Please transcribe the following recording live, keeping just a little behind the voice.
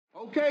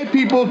Okay,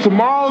 people,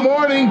 tomorrow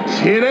morning,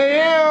 10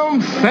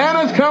 a.m.,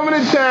 Santa's coming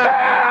to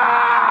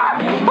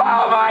town.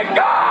 Oh, my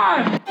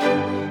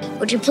God!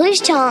 Would you please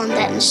tell him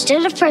that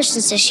instead of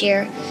presents this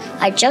year,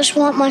 I just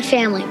want my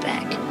family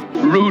back?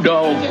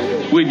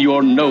 Rudolph, with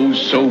your nose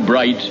so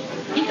bright,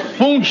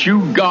 won't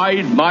you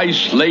guide my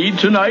sleigh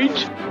tonight?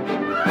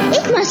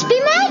 It must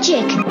be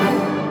magic.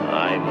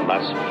 I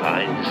must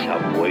find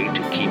some way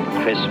to keep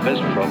Christmas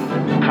from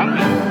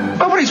coming.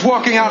 Nobody's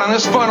walking out on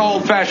this fun,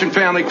 old-fashioned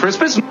family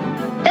Christmas.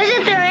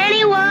 Isn't there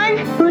anyone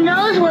who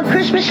knows what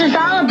Christmas is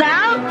all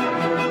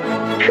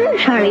about? Sure,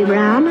 Charlie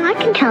Brown. I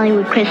can tell you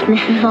what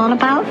Christmas is all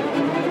about.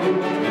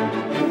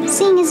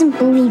 Seeing isn't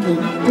believing.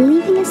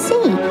 Believing is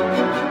seeing.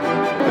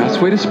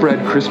 Best way to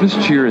spread Christmas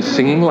cheer is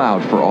singing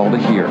loud for all to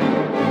hear.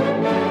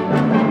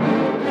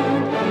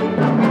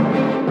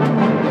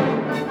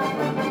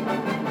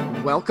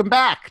 Welcome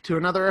back to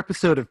another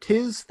episode of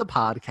Tis the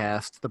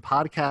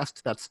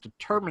podcast that's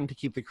determined to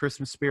keep the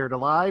Christmas spirit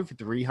alive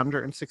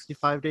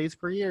 365 days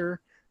per year.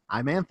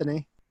 I'm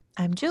Anthony.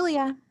 I'm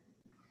Julia.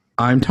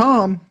 I'm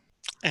Thom.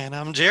 And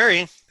I'm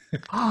Gerry.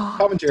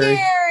 Thom and Gerry.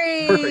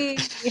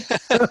 Perfect.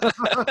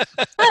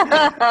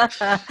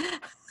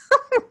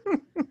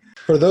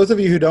 For those of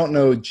you who don't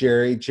know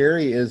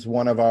Gerry is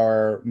one of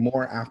our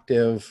more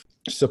active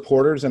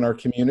supporters in our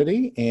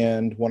community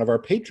and one of our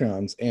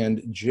patrons.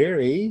 And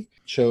Gerry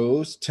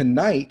chose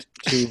tonight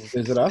to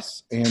visit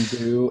us and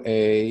do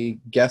a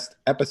guest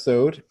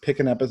episode, pick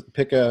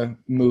a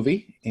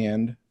movie,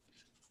 and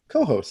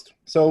co-host.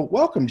 So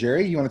welcome,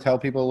 Gerry. You want to tell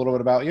people a little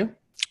bit about you?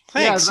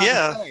 Thanks,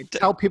 yeah.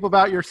 Tell people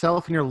about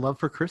yourself and your love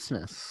for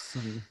Christmas.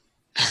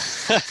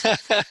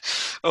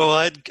 Oh,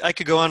 I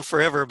could go on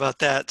forever about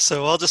that.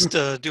 So I'll just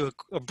do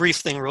a brief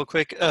thing real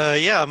quick.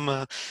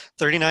 I'm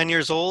 39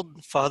 years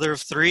old, father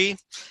of 3,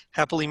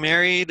 happily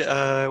married,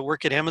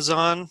 work at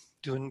Amazon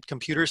doing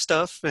computer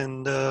stuff,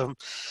 and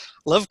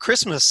love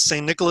Christmas.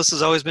 St. Nicholas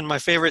has always been my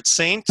favorite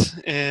saint,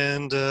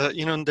 and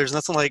there's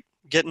nothing like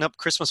getting up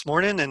Christmas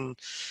morning and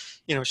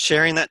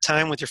sharing that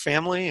time with your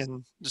family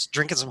and just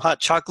drinking some hot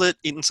chocolate,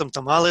 eating some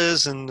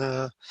tamales, and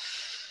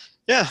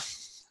yeah.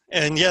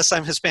 And yes,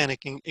 I'm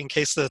Hispanic, in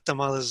case the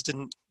tamales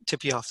didn't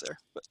tip you off there.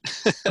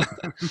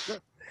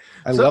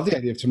 I love the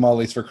idea of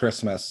tamales for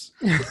Christmas.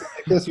 Is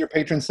Nicholas your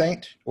patron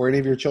saint or any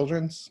of your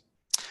children's?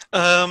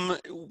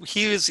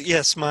 He was,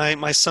 yes,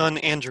 my son,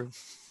 Andrew.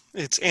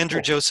 It's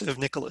Andrew Joseph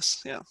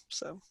Nicholas, yeah.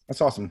 So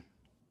that's awesome.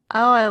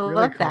 Oh, I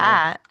love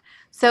that.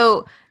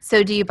 So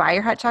do you buy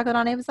your hot chocolate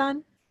on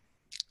Amazon?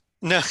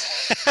 No,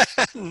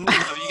 no,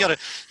 you gotta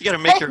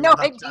make your. No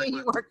idea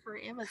you work for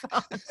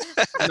Amazon.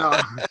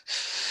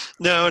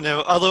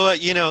 No. Although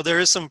there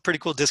is some pretty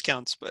cool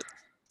discounts, but.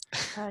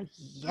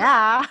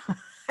 Yeah,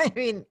 I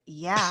mean,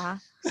 yeah.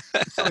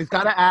 So we've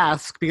got to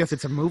ask, because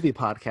it's a movie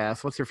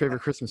podcast. What's your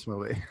favorite Christmas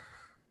movie?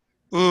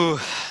 Ooh,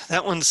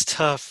 that one's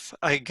tough.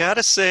 I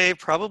gotta say,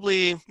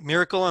 probably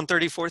Miracle on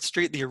 34th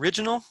Street, the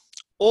original,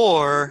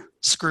 or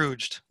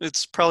Scrooged.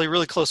 It's probably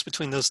really close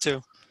between those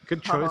two.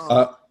 Good choice.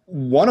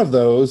 One of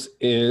those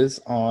is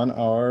on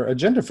our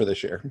agenda for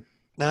this year.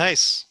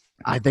 Nice.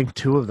 I think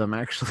 2 of them,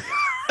 actually.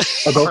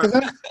 Are both of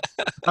them?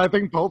 I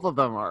think both of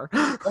them are.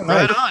 Oh,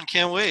 nice. Right on.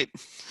 Can't wait.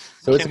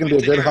 So it's going to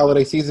be a good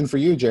holiday season for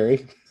you,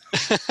 Gerry.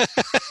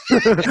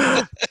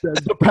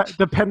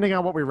 Depending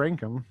on what we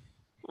rank them.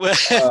 Well,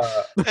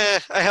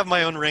 I have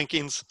my own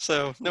rankings,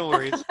 so no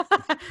worries.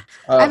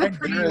 I have a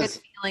pretty good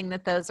feeling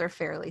that those are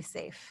fairly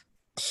safe.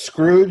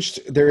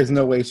 Scrooged, there is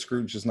no way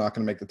Scrooge is not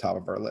going to make the top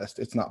of our list.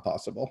 It's not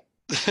possible.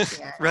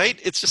 Yeah. Right?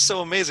 It's just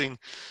so amazing.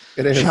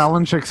 It is.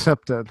 Challenge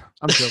accepted.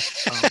 I'm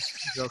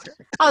joking.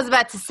 I was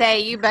about to say,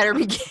 you better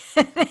be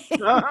kidding.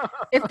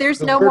 If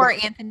there's no more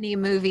Anthony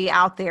movie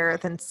out there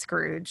than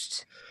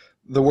Scrooged.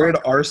 The word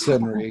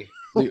arson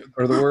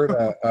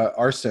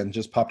arson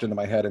just popped into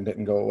my head and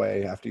didn't go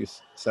away after you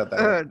said that.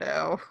 Oh,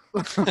 no.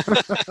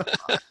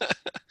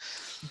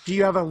 Do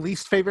you have a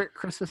least favorite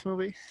Christmas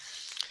movie,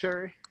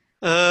 Gerry?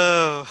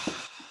 Oh,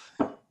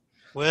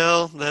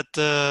 well,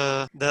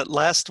 that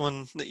last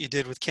one that you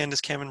did with Candace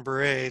Cameron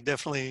Bure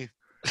definitely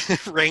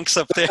ranks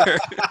up there.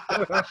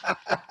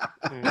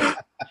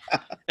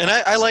 And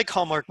I like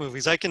Hallmark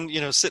movies. I can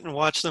sit and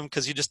watch them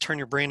because you just turn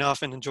your brain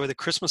off and enjoy the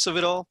Christmas of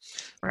it all.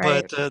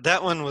 Right. But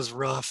that one was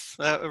rough.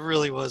 That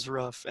really was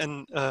rough.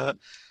 And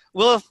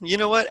well, you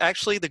know what?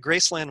 Actually, the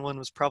Graceland one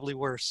was probably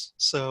worse.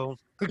 So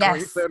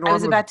yes, I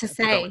was about to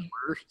say.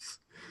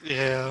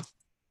 Yeah.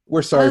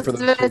 We're sorry for the.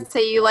 I was about to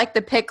say you like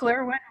the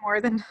Pickler one more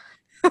than.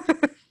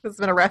 It's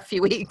been a rough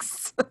few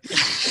weeks.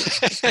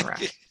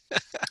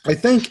 I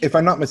think, if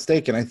I'm not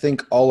mistaken,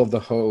 all of the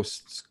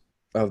hosts,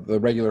 of the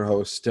regular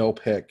hosts, still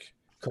pick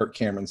Kirk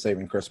Cameron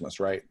Saving Christmas,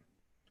 right?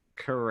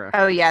 Correct.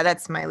 Oh, yeah,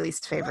 that's my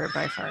least favorite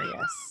by far,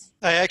 yes.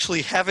 I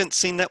actually haven't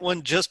seen that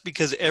one just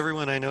because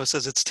everyone I know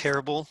says it's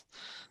terrible.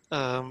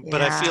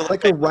 But I feel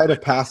like a rite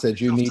of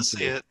passage. You need to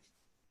see it.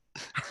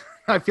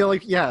 I feel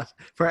like, yeah,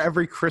 for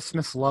every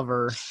Christmas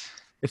lover,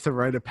 it's a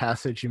rite of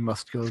passage you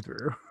must go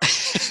through.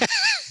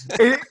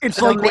 It's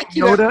It'll like make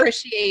you Yoda.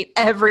 appreciate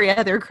every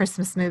other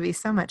Christmas movie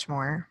so much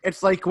more.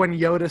 It's like when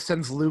Yoda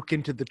sends Luke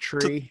into the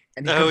tree,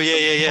 and he Oh, comes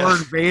yeah. Lord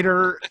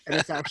Vader, and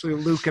it's actually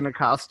Luke in a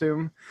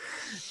costume.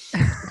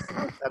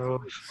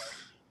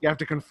 You have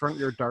to confront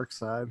your dark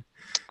side.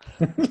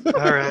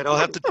 All right, I'll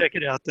have to check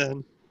it out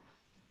then.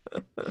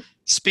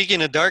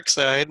 Speaking of dark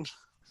side,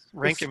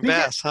 Rankin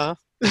Bass, huh?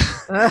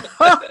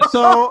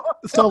 So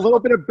a little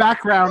bit of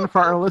background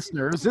for our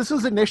listeners. This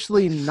was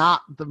initially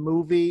not the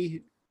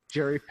movie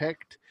Gerry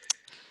picked.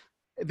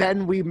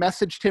 Then we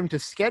messaged him to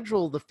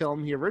schedule the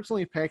film he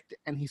originally picked,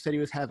 and he said he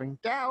was having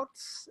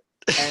doubts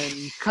and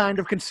kind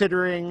of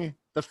considering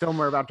the film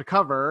we're about to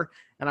cover.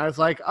 And I was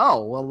like,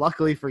 oh, well,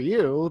 luckily for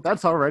you,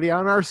 that's already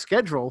on our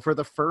schedule for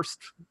the first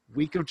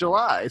week of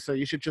July. So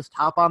you should just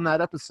hop on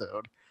that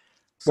episode.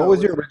 What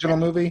was your original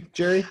movie,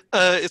 Gerry?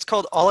 It's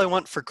called All I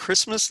Want for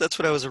Christmas. That's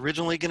what I was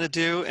originally going to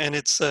do, and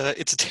it's a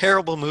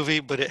terrible movie,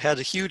 but it had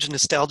a huge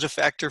nostalgia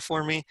factor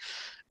for me,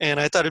 and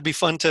I thought it'd be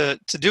fun to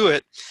do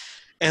it.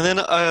 And then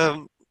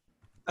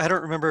I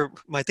don't remember.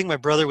 I think my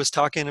brother was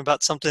talking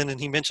about something,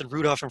 and he mentioned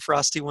Rudolph and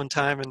Frosty one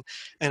time,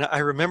 and I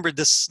remembered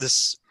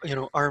this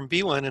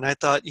R&B one, and I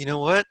thought, you know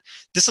what,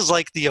 this is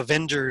like the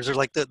Avengers or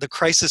like the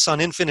Crisis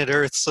on Infinite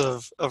Earths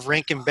of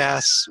Rankin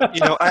Bass.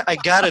 I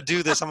gotta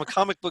do this. I'm a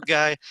comic book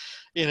guy.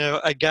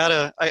 I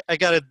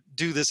gotta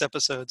do this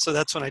episode. So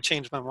that's when I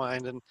changed my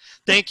mind. And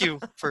thank you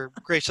for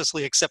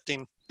graciously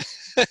accepting.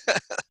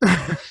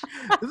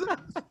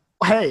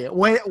 Hey,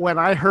 when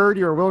I heard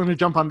you were willing to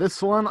jump on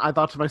this one, I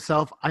thought to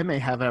myself, I may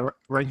have a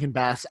Rankin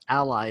Bass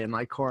ally in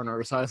my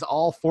corner. So I was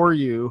all for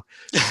you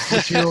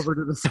switching over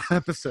to this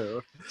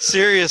episode.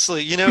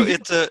 Seriously,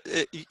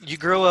 you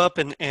grow up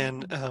and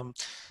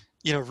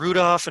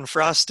Rudolph and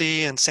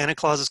Frosty and Santa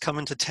Claus is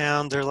coming to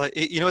town. They're like,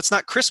 it's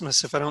not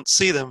Christmas if I don't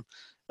see them.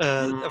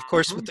 Of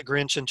course, with the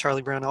Grinch and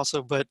Charlie Brown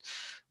also, but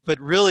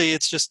really,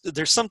 it's just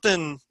there's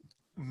something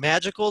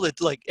magical that,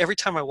 like, every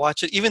time I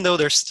watch it, even though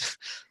there's,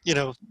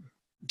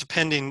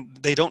 depending,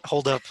 they don't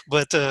hold up,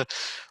 but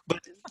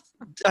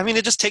I mean,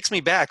 it just takes me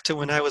back to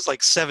when I was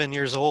like 7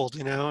 years old,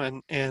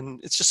 and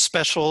it's just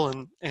special,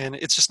 and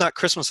it's just not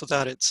Christmas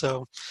without it.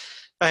 So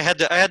I had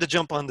to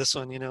jump on this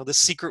one, the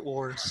Secret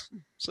Wars.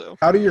 So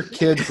how do your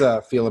kids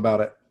feel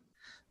about it?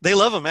 They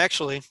love them,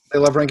 actually. They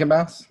love Rankin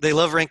Bass? They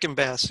love Rankin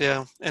Bass,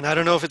 yeah. And I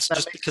don't know if it's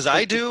just because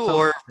I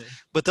do,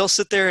 but they'll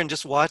sit there and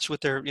just watch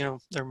with their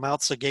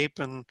mouths agape,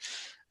 and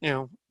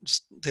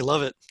just they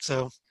love it.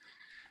 So,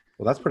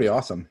 well, that's pretty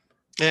awesome.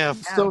 Yeah.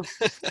 So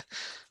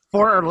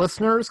for our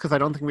listeners, because I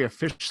don't think we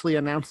officially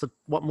announced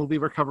what movie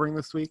we're covering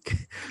this week,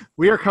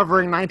 we are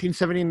covering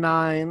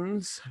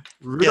 1979's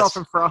Rudolph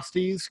and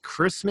Frosty's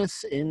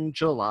Christmas in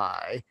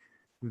July.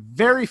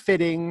 Very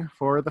fitting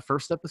for the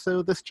first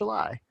episode this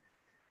July.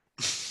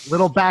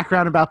 Little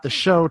background about the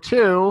show,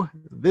 too.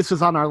 This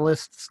was on our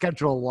list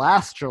schedule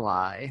last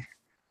July,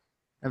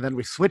 and then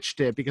we switched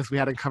it because we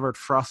hadn't covered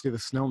Frosty the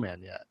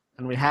Snowman yet,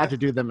 and we had to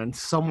do them in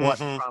somewhat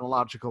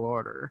chronological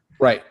order.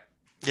 Right.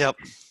 Yep.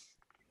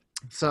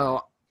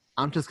 So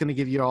I'm just going to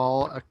give you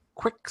all a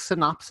quick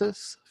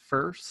synopsis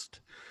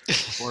first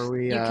before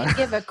we... You can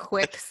give a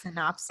quick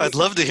synopsis. I'd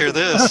love to hear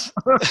this.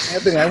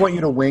 Anthony, I want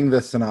you to wing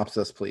this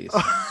synopsis, please.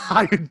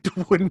 I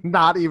would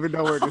not even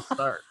know where to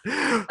start.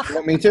 You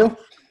want me to?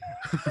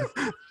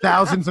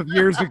 Thousands of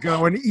years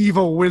ago, an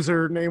evil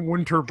wizard named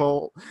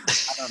Winterbolt.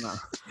 I don't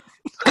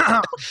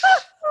know.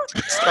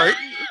 Start.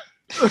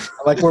 I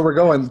like where we're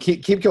going.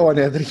 Keep going,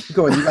 Anthony. Keep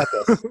going. You got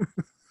this.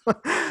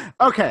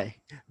 Okay.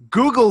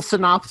 Google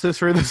synopsis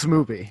for this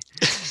movie.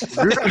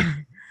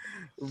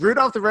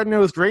 Rudolph the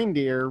Red-Nosed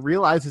Reindeer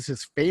realizes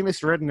his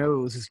famous red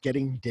nose is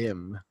getting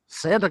dim.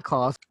 Santa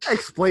Claus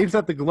explains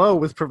that the glow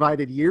was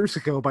provided years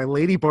ago by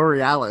Lady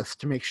Borealis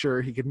to make sure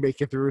he could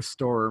make it through a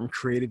storm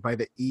created by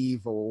the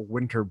evil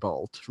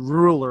Winterbolt,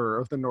 ruler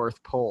of the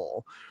North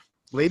Pole.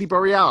 Lady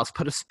Borealis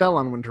put a spell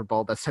on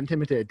Winterbolt that sent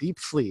him into a deep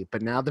sleep,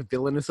 but now the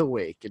villain is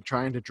awake and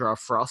trying to draw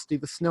Frosty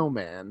the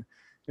Snowman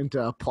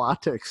into a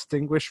plot to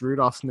extinguish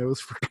Rudolph's nose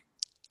for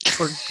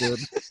good.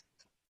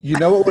 You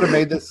know what would have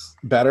made this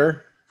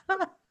better?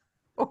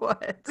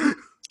 What?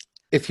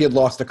 If he had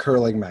lost a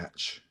curling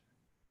match.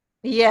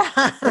 Yeah,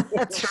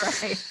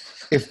 that's right.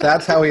 If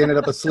that's how he ended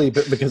up asleep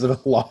because of a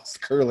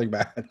lost curling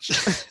match.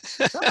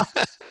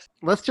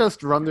 Let's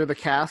just run through the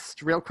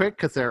cast real quick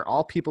because they're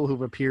all people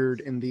who've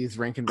appeared in these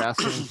Rankin Bass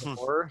films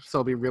before, so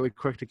it'll be really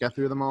quick to get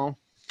through them all.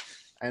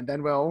 And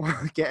then we'll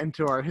get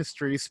into our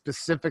history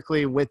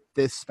specifically with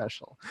this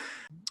special.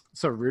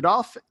 So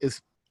Rudolph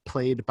is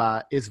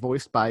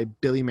voiced by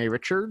Billy Mae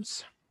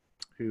Richards,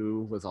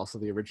 who was also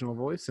the original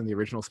voice in the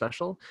original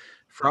special.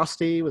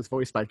 Frosty was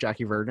voiced by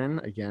Jackie Vernon,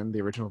 again,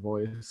 the original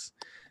voice.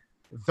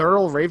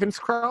 Thurl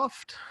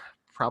Ravenscroft,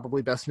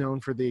 probably best known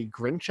for the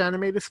Grinch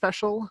animated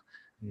special,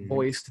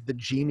 voiced the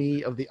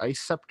genie of the Ice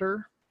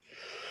Scepter.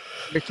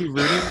 Mickey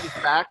Rooney is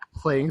back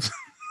playing...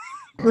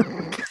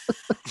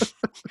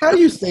 How do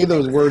you say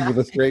those words with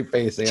a straight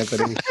face,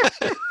 Anthony?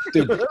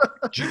 The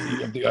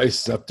genie of the Ice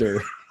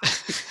Scepter.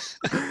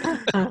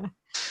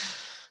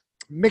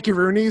 Mickey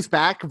Rooney's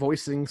back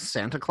voicing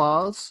Santa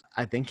Claus.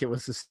 I think it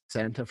was the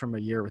Santa from A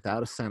Year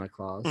Without a Santa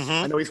Claus.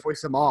 I know he's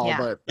voiced them all,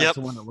 but that's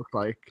the one it looked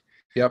like.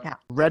 Yep. Yeah.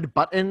 Red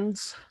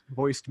Buttons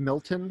voiced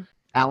Milton.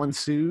 Alan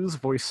Sues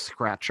voiced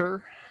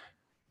Scratcher.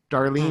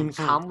 Darlene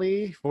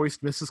Conley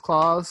voiced Mrs.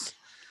 Claus.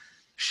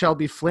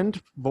 Shelby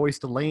Flint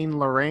voiced Elaine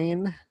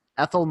Lorraine.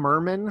 Ethel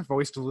Merman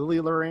voiced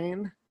Lily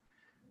Lorraine.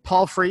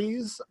 Paul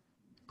Frees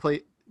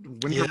played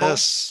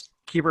Winterbolt,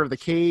 Keeper of the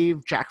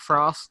Cave, Jack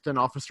Frost, and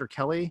Officer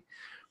Kelly.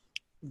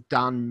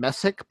 Don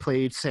Messick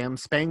played Sam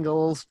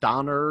Spangles,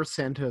 Donner,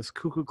 Santa's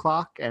Cuckoo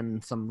Clock,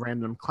 and some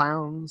random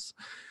clowns.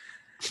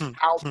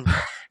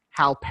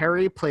 Hal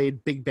Perry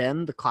played Big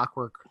Ben, the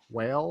Clockwork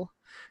Whale.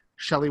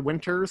 Shelley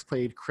Winters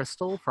played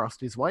Crystal,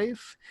 Frosty's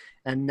wife.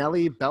 And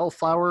Nellie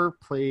Bellflower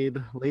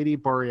played Lady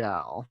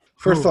Boreal.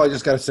 First of all, I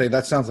just got to say,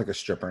 that sounds like a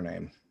stripper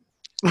name.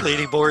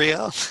 Lady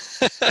Boreal.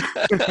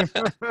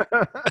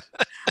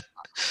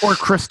 Or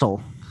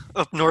Crystal.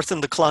 Up north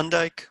in the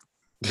Klondike.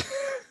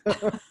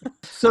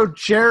 So,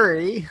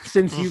 Gerry,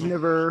 since you've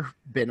never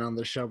been on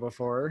the show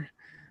before,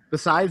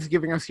 besides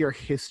giving us your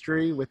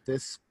history with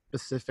this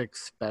specific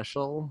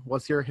special,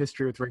 what's your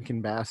history with Rankin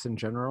Bass in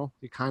general?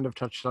 You kind of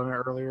touched on it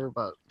earlier,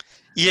 but...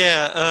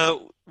 Yeah,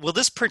 well,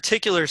 this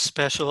particular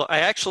special,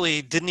 I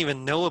actually didn't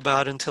even know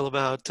about until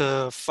about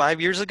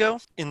 5 years ago.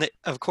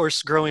 Of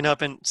course, growing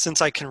up, and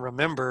since I can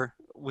remember,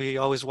 we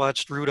always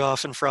watched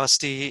Rudolph and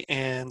Frosty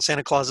and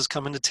Santa Claus is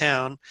Coming to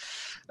Town.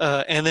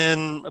 And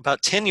then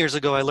about 10 years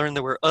ago, I learned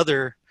there were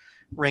other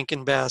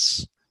Rankin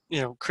Bass,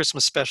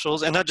 Christmas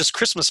specials, and not just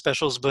Christmas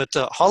specials, but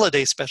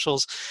holiday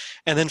specials.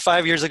 And then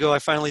 5 years ago, I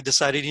finally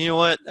decided, you know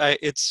what,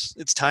 it's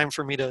time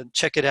for me to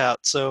check it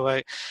out. So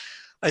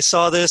I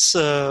saw this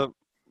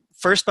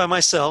first by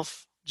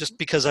myself, just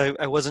because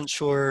I wasn't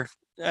sure.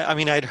 I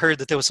mean, I'd heard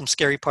that there was some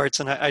scary parts,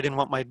 and I didn't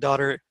want my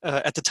daughter,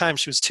 at the time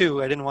she was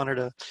 2, I didn't want her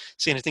to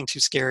see anything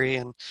too scary.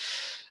 And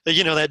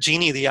that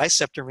genie, the ice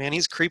scepter, man,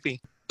 he's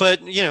creepy.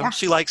 But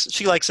she likes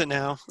it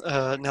now.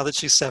 Now that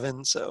she's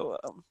 7. So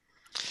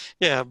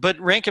yeah. But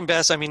Rankin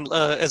Bass, I mean,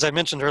 as I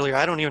mentioned earlier,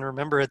 I don't even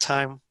remember a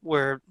time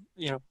where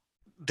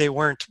they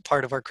weren't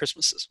part of our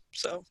Christmases.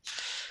 So.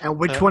 And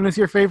which one is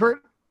your favorite?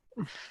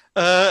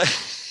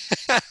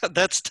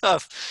 That's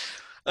tough.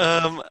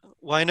 Well,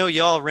 I know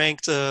y'all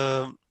ranked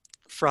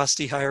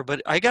Frosty higher,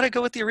 but I got to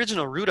go with the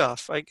original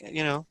Rudolph.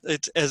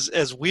 It's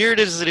as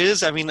weird as it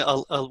is. I mean,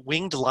 a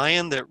winged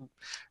lion that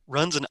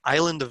runs an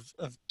island of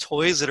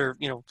toys that are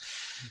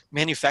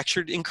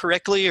manufactured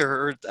incorrectly,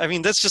 or I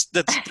mean that's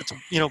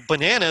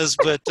bananas.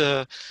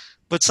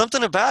 But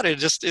something about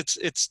it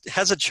it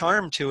has a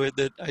charm to it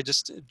that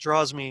it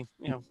draws me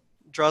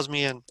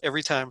in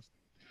every time.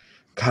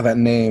 God, that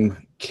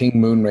name King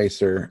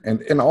Moonracer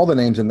and all the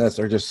names in this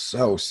are just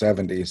so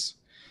 70s.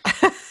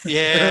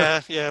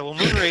 Yeah. Well,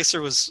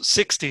 Moonracer was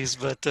 60s,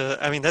 but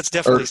I mean that's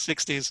definitely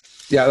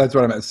 60s. Yeah, that's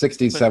what I meant.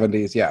 60s,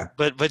 70s. Yeah.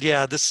 But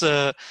yeah, this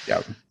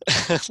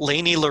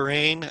Laney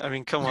Lorraine. I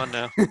mean, come on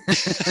now.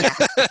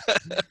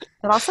 It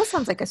also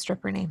sounds like a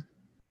stripper name.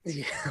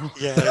 Yeah,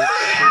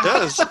 it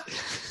does.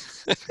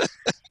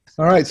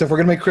 All right, so if we're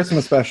gonna make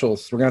Christmas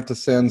specials, we're gonna have to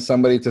send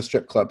somebody to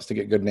strip clubs to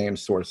get good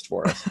names sourced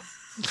for us.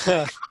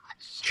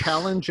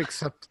 Challenge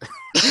accepted.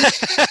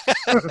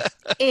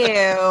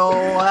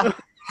 Ew.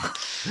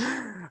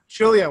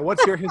 Julia,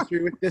 what's your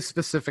history with this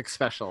specific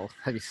special?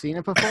 Have you seen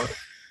it before?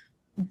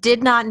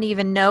 Did not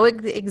even know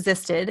it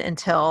existed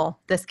until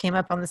this came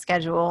up on the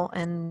schedule,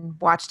 and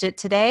watched it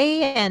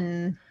today,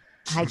 and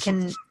I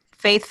can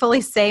faithfully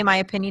say my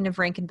opinion of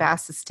Rankin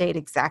Bass has stayed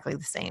exactly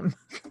the same.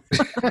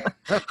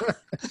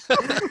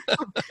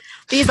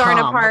 These aren't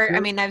a part,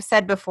 I mean, I've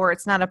said before,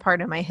 it's not a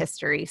part of my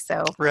history,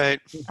 so right.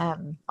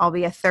 I'll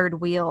be a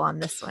third wheel on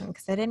this one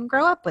because I didn't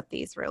grow up with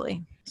these,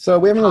 really. So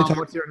we haven't really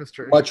talked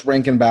much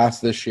Rankin Bass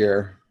this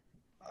year.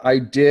 I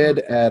did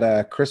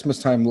at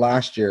Christmas time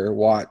last year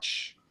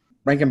watch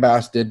Rankin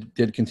Bass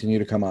did continue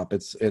to come up.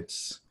 It's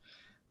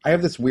I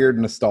have this weird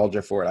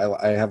nostalgia for it.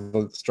 I have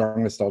a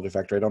strong nostalgia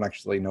factor. I don't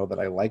actually know that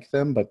I like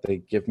them, but they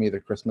give me the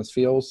Christmas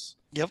feels.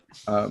 Yep.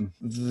 I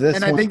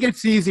think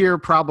it's easier,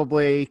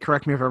 probably,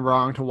 correct me if I'm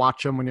wrong, to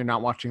watch them when you're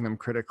not watching them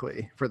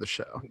critically for the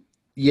show.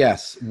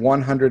 Yes,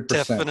 100%.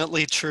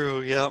 Definitely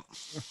true, yep.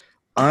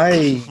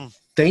 I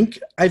think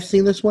I've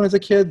seen this one as a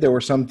kid. There were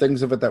some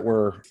things of it that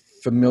were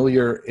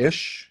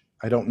familiar-ish.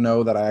 I don't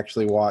know that I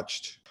actually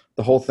watched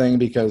the whole thing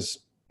because,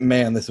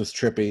 man, this was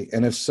trippy.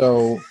 And if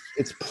so,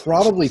 it's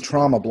probably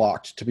trauma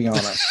blocked, to be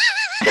honest.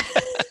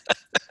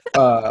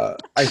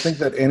 I think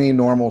that any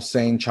normal,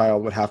 sane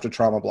child would have to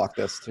trauma block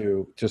this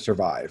to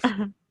survive.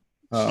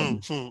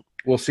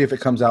 We'll see if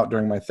it comes out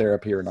during my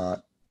therapy or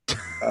not.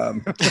 How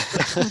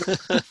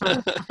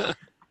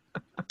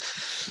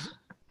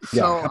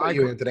about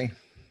you, Anthony?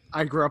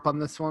 I grew up on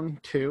this one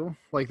too.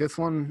 Like this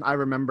one, I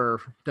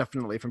remember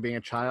definitely from being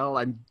a child.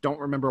 I don't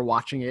remember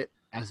watching it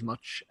as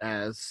much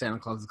as Santa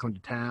Claus is Coming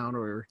to Town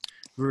or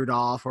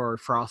Rudolph or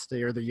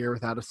Frosty or The Year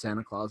Without a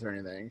Santa Claus or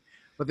anything.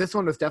 But this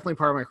one was definitely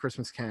part of my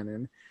Christmas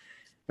canon.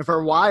 And for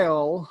a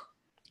while,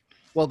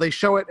 well, they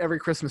show it every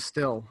Christmas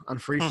still on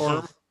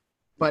Freeform.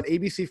 But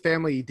ABC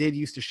Family did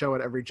used to show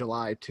it every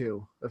July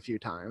too, a few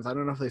times. I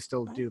don't know if they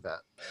still do that.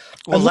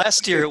 Well,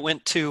 last year it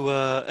went to,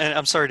 and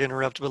I'm sorry to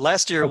interrupt, but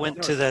last year it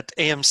went to that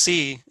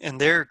AMC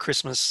and their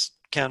Christmas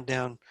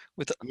countdown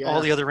with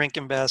all the other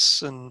Rankin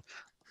Bass and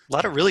a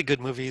lot of really good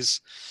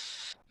movies.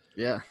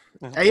 Yeah.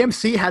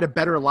 AMC had a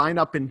better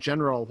lineup in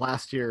general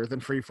last year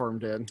than Freeform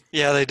did.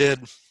 Yeah, they did.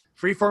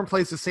 Freeform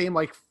plays the same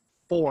like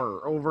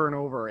 4 over and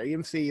over.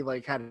 AMC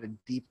like had a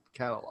deep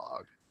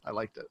catalog. I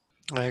liked it.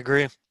 I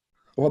agree.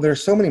 Well,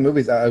 there's so many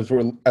movies as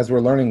we're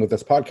learning with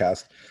this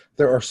podcast.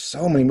 There are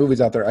so many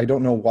movies out there. I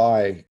don't know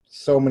why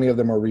so many of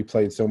them are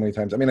replayed so many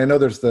times. I mean, I know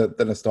there's the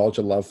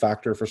nostalgia love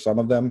factor for some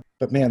of them,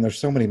 but man, there's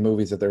so many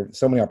movies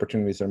so many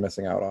opportunities they're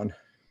missing out on.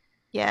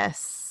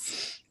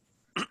 Yes.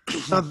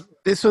 So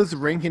this was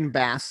Rankin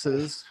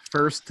Bass's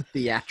first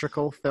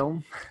theatrical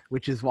film,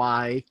 which is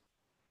why,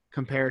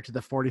 compared to the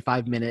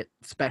 45-minute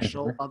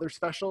special, other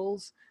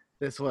specials,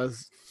 this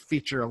was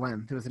feature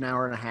length. It was an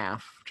hour and a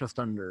half, just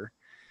under.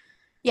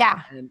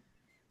 Yeah.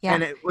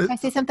 And it was, Can I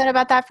say something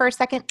about that for a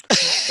second?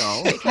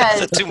 No.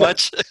 Because Is that too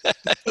much?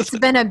 it's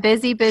been a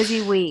busy,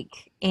 busy week,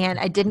 and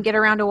I didn't get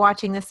around to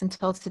watching this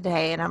until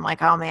today. And I'm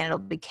like, oh man, it'll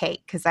be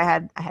cake, because I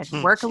had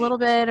to work a little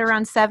bit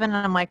around 7, and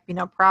I'm like,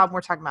 no problem.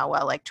 We're talking about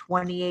like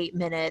 28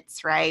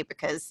 minutes, right?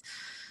 Because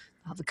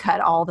I'll have to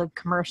cut all the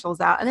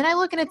commercials out. And then I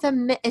look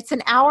and it's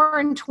an hour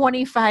and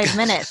 25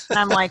 minutes, and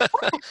I'm like,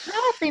 what the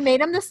crap? They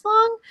made them this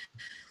long?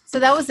 So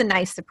that was a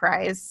nice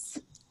surprise.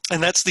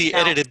 And that's the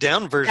edited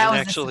down version, that was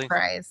actually. A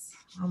surprise.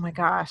 Oh my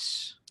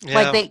gosh.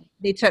 Yeah. Like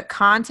they took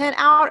content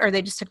out, or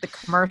they just took the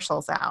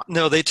commercials out?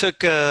 No, they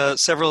took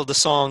several of the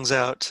songs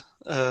out.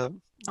 Oh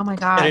my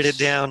gosh. Edited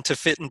down to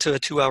fit into a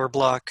 2-hour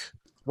block.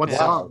 What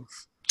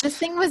songs? This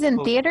thing was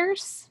in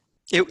theaters?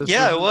 It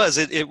was.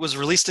 It was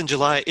released in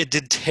July. It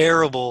did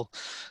terrible.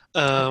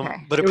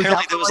 But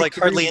apparently there was like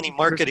hardly any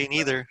marketing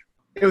either.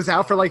 It was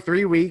out for like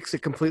 3 weeks.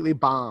 It completely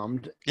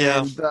bombed. Yeah.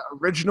 And the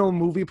original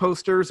movie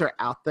posters are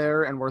out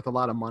there and worth a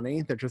lot of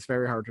money. They're just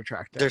very hard to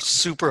track down. They're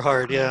super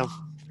hard, yeah.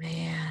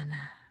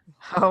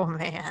 Oh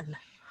man.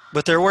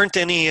 But there weren't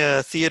any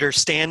theater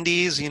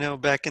standees,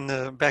 back in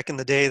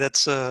the day. That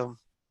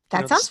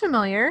sounds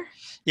familiar.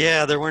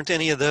 Yeah, there weren't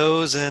any of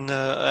those, and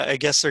I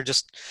guess they're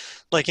just,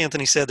 like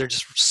Anthony said, they're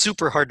just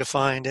super hard to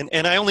find.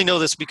 And I only know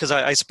this because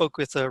I spoke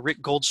with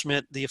Rick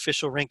Goldschmidt, the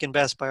official Rankin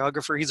Bass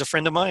biographer. He's a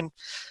friend of mine.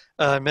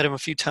 I met him a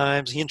few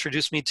times. He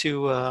introduced me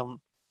to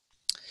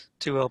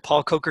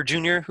Paul Coker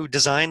Jr., who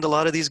designed a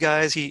lot of these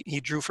guys. He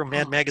drew for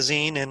Mad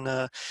Magazine,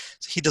 and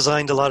he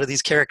designed a lot of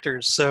these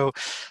characters. So,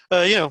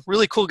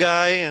 really cool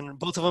guy, and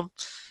both of them.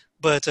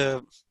 But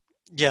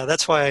yeah,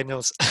 that's why I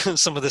know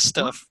some of this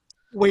stuff.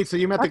 Wait, so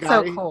you met the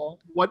guy? So cool.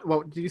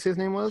 What did you say his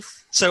name was?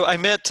 So I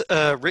met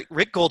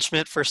Rick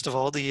Goldschmidt, first of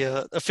all,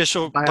 the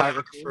official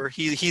biographer.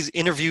 He's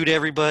interviewed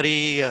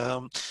everybody,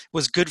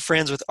 was good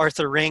friends with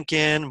Arthur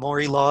Rankin,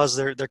 Maury Laws,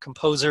 their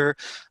composer,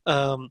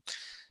 Billy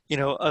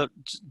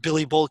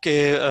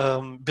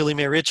Bolke, Billy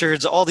May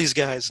Richards, all these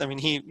guys. I mean,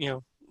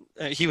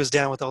 he was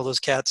down with all those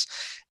cats.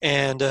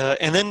 And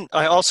then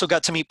I also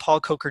got to meet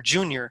Paul Coker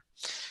Jr.,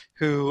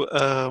 who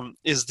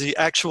is the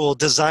actual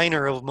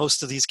designer of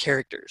most of these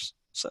characters.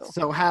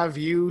 So have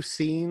you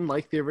seen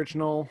like any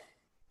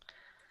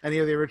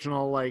of the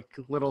original like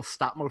little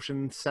stop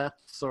motion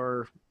sets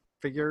or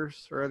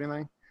figures or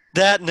anything?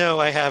 No,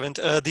 I haven't.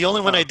 The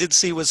only one I did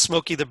see was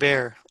Smokey the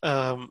Bear.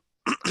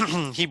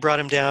 He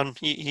brought him down.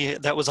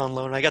 That was on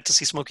loan. I got to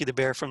see Smokey the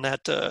Bear from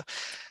that.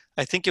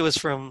 I think it was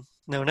from,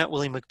 no, not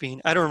Willie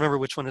McBean. I don't remember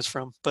which one it's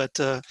from, but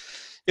it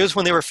was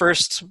when they were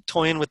first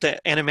toying with the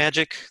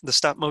Animagic, the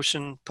stop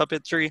motion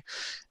puppetry,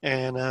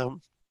 and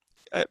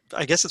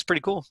I guess it's pretty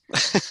cool.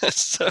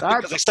 So,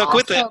 I stuck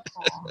with it.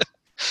 Cool.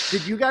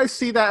 Did you guys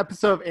see that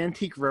episode of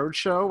Antique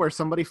Roadshow where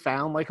somebody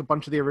found like a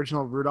bunch of the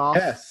original Rudolph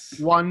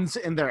ones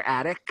in their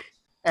attic?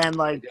 And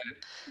like,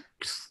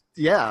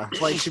 yeah,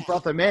 like she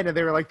brought them in and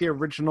they were like the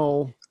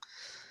original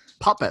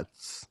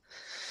puppets.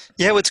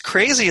 Yeah, what's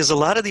crazy is a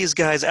lot of these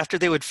guys, after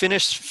they would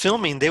finish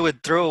filming, they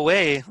would throw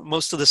away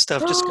most of the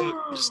stuff, just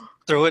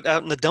throw it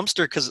out in the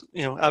dumpster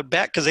out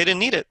back because they didn't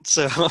need it.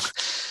 So,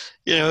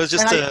 it was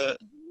just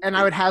And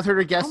I would hazard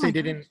a guess they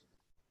didn't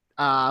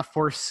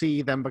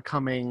foresee them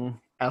becoming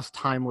as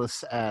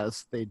timeless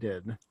as they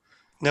did.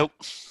 Nope.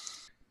 Oh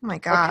my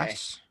gosh. Okay.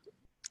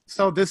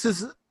 So this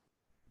is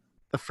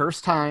the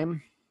first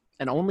time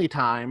and only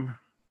time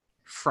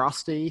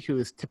Frosty, who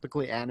is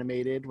typically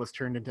animated, was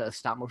turned into a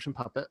stop-motion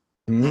puppet,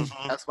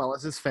 as well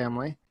as his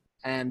family.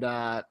 And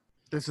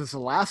this is the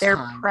last time.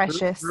 They're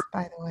precious,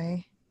 by the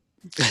way.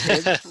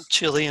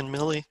 Chili and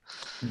Millie.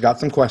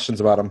 Got some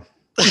questions about them.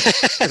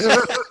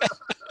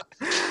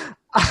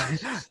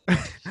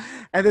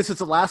 And this is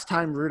the last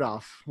time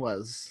Rudolph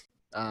was,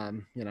 a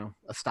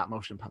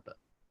stop-motion puppet.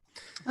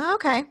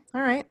 Okay,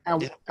 all right.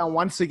 And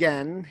once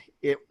again,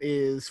 it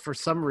is, for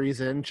some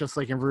reason, just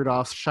like in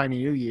Rudolph's Shiny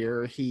New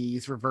Year,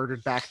 he's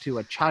reverted back to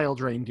a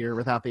child reindeer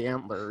without the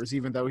antlers,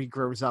 even though he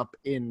grows up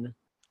in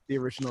the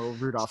original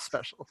Rudolph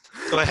special.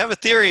 So I have a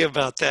theory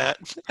about that,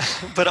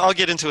 but I'll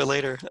get into it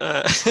later.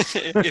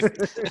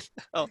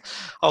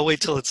 I'll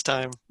wait till it's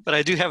time. But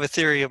I do have a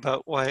theory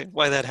about why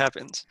that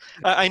happens.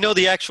 I know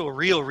the actual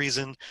real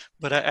reason,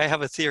 but I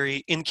have a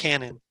theory in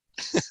canon.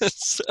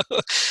 So,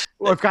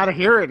 well, I've got to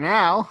hear it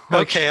now.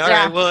 Okay, all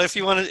right. Well, if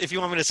you want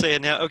me to say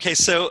it now, okay.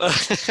 So,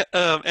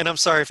 and I'm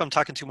sorry if I'm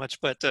talking too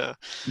much, but I'm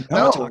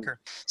a talker.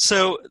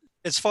 So,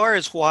 as far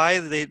as why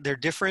they're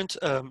different,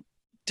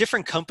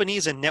 different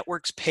companies and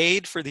networks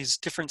paid for these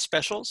different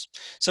specials.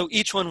 So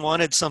each one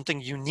wanted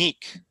something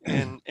unique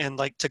and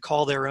like to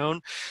call their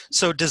own.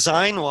 So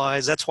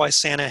design-wise, that's why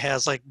Santa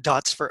has like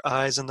dots for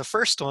eyes in the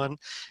first one,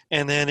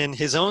 and then in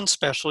his own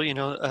special,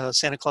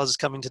 Santa Claus is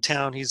coming to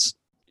town. He's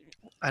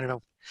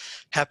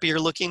happier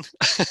looking.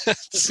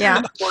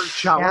 Yeah. More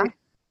jolly.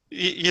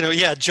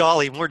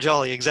 Jolly, more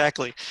jolly,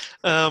 exactly.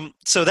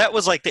 So that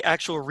was like the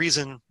actual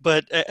reason.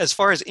 But as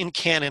far as in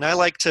canon, I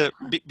like to,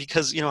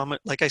 because,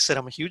 like I said,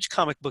 I'm a huge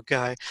comic book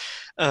guy.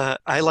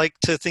 I like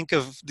to think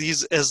of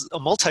these as a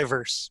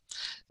multiverse,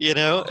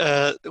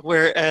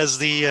 whereas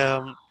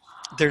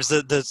there's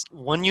the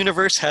one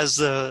universe has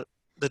the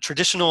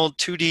traditional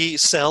 2D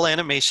cell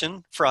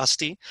animation,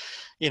 Frosty,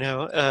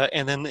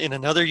 and then in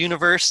another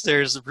universe,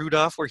 there's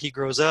Rudolph where he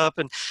grows up.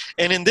 And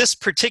in this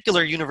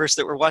particular universe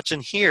that we're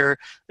watching here,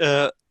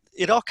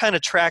 it all kind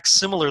of tracks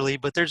similarly,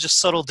 but there's just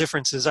subtle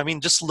differences. I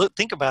mean, just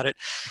think about it.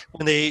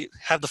 When they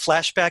have the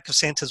flashback of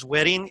Santa's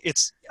wedding,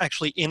 it's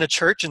actually in a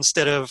church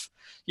instead of,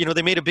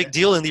 they made a big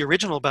deal in the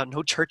original about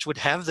no church would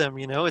have them,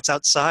 it's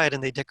outside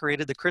and they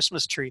decorated the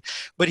Christmas tree.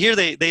 But here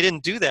they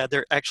didn't do that.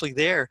 They're actually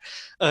there.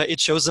 It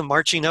shows them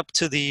marching up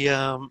to the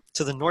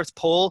North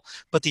Pole,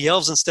 but the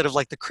elves, instead of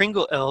like the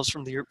Kringle elves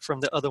from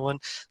the other one,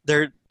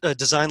 they're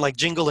designed like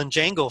Jingle and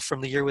Jangle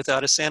from The Year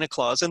Without a Santa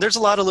Claus. And there's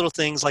a lot of little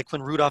things like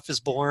when Rudolph is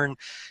born,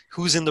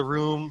 who's in the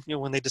room,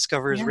 when they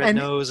discover his red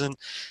nose. And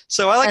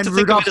so I like to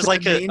think of it as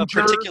like a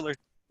particular,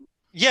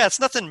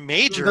 it's nothing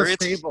major.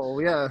 It's stable,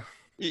 yeah.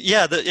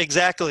 Yeah,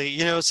 exactly.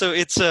 So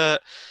it's I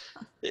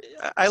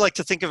like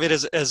to think of it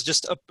as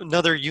just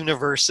another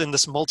universe in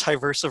this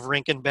multiverse of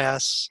Rankin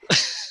Bass.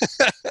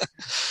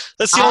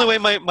 That's the only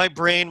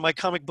way my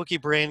comic booky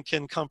brain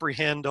can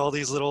comprehend all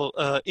these little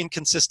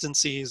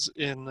inconsistencies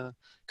in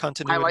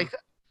continuity.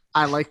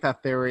 I like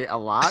that theory a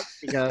lot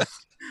because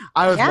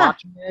I was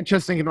watching it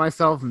just thinking to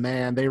myself,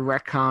 man, they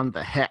retconned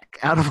the heck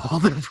out of all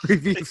the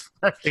previous.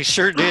 They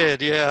sure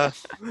did, yeah.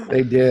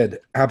 They did,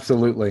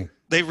 absolutely.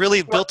 They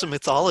really built a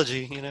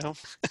mythology,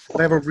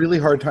 I have a really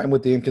hard time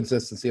with the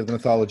inconsistency of the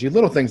mythology.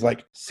 Little things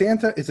like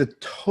Santa is a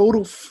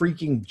total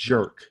freaking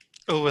jerk.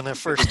 Oh, in that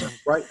first one.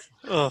 Right?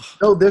 Oh.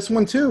 No, this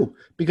one too.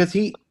 Because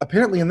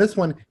apparently in this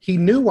one, he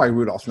knew why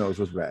Rudolph's nose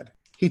was red.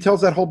 He tells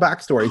that whole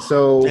backstory.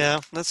 So yeah,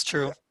 that's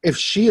true. If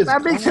she is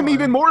that makes him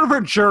even more of a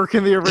jerk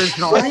in the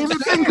original. I didn't even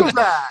think of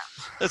that.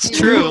 That's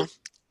true.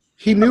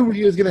 He knew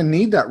he was going to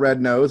need that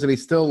red nose, and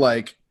he's still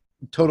like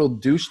total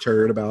douche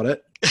turd about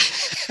it.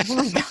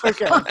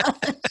 Okay.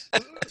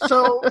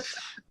 So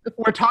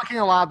we're talking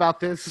a lot about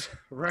this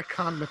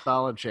retcon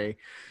mythology.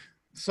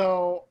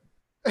 So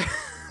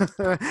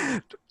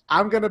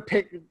I'm going to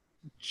pick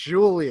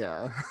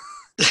Julia.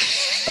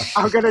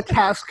 I'm going to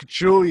task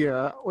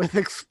Julia with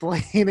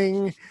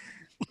explaining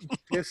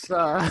this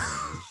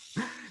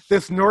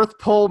this North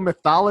Pole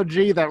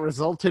mythology that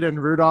resulted in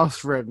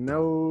Rudolph's red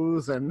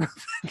nose and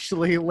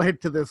eventually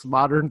led to this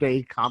modern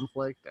day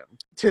conflict. And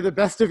to the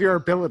best of your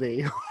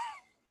ability,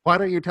 why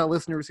don't you tell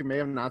listeners who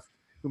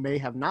may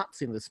have not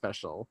seen this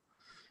special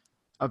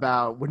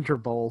about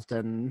Winterbolt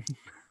and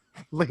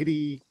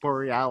Lady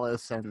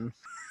Borealis and...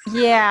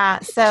 Yeah,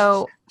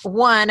 so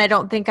one, I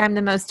don't think I'm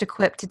the most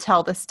equipped to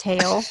tell this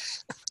tale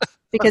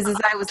because as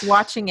I was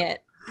watching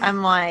it,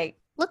 I'm like,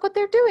 look what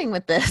they're doing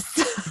with this.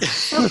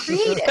 So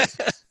creative.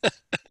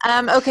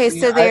 Okay,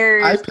 so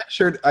there's...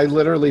 I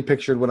literally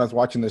pictured when I was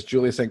watching this,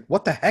 Julia saying,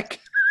 what the heck?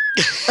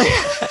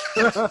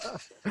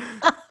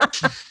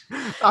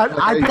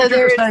 I pictured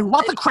her saying,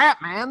 what the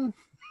crap, man?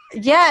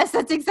 Yes,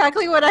 that's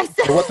exactly what I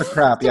said. What the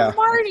crap, yeah.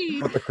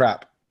 Marty. What the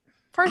crap.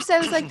 First, I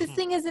was like, this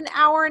thing is an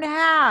hour and a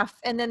half.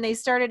 And then they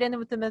started in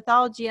with the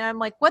mythology. And I'm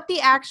like, what the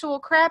actual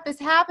crap is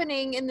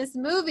happening in this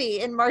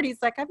movie? And Marty's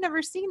like, I've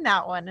never seen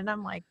that one. And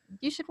I'm like,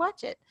 you should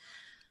watch it.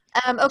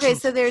 Okay,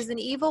 so there's an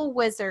evil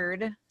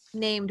wizard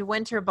named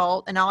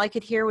Winterbolt. And all I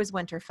could hear was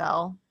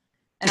Winterfell.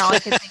 And all I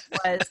could think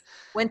was,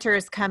 winter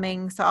is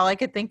coming. So all I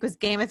could think was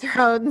Game of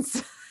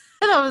Thrones.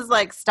 And I was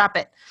like, stop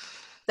it.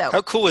 So,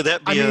 how cool would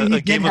that be, a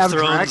Game of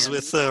Thrones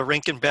with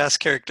Rankin Bass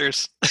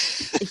characters?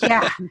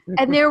 Yeah,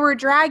 and there were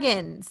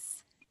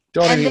dragons.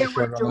 There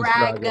were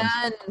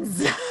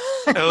dragons.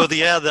 Oh,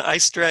 the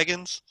ice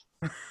dragons?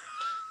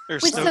 Or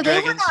snow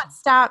dragons?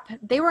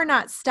 They were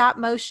not stop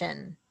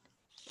motion.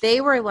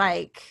 They were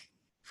like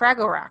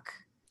Fraggle Rock.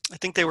 I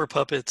think they were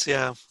puppets,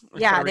 yeah.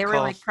 Yeah, they were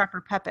like proper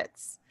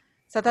puppets.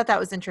 So I thought that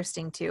was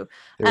interesting too.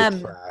 They were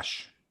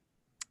trash.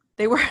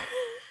 They were...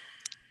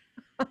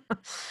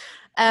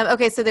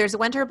 Okay, so there's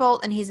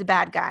Winterbolt, and he's a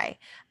bad guy.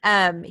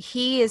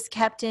 He is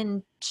kept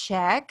in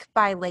check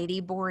by Lady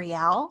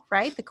Boreal,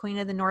 right? The Queen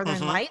of the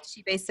Northern Lights.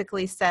 She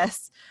basically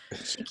says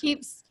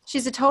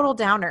she's a total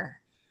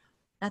downer.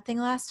 Nothing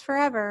lasts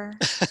forever.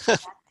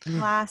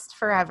 Last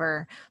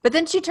forever. But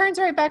then she turns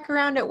right back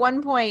around at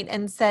one point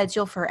and said,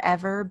 "You'll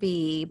forever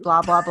be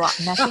blah, blah, blah.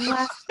 Nothing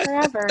lasts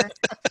forever."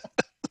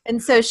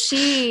 And so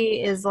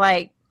she is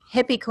like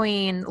hippie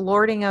queen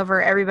lording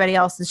over everybody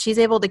else, and she's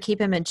able to keep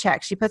him in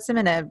check. She puts him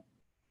in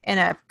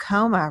a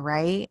coma,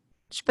 right?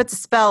 She puts a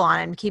spell on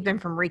him to keep him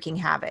from wreaking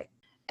havoc.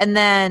 And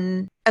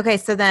then, okay,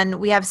 so then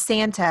we have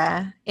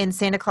Santa in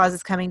Santa Claus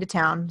is Coming to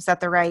Town. Is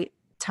that the right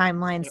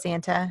timeline,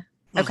 Santa?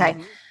 Okay.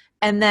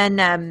 And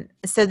then,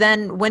 so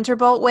then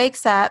Winterbolt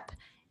wakes up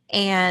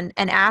and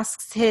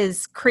asks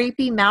his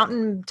creepy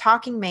mountain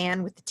talking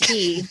man with the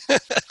T,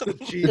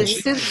 the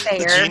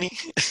soothsayer,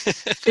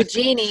 the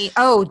genie.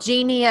 Oh,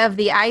 genie of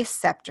the ice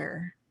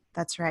scepter.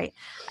 That's right.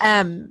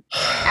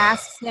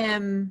 Asks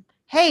him,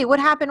 "Hey, what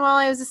happened while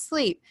I was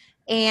asleep?"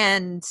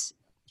 And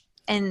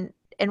when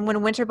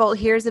Winterbolt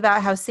hears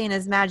about how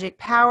Santa's magic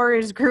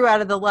powers grew out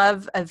of the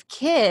love of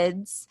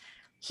kids,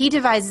 he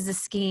devises a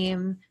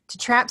scheme to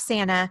trap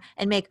Santa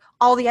and make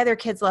all the other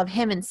kids love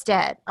him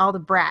instead, all the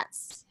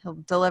brats. He'll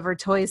deliver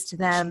toys to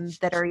them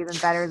that are even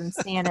better than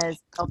Santa's.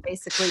 He'll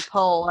basically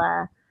pull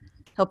a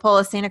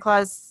Santa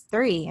Claus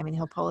 3. I mean,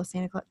 he'll pull a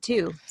Santa Claus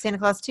 2. Santa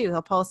Claus 2.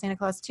 He'll pull a Santa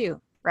Claus 2,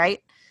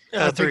 right?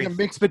 I think a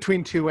mix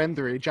between 2 and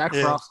 3. Jack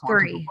Frost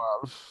 3.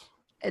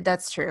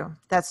 That's true.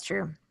 That's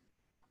true.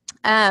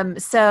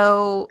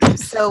 So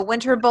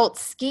Winterbolt's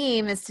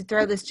scheme is to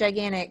throw this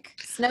gigantic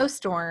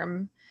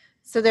snowstorm.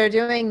 So they're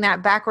doing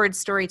that backwards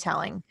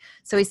storytelling.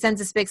 So he sends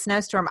this big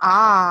snowstorm.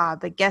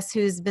 But guess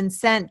who's been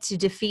sent to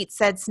defeat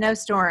said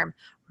snowstorm?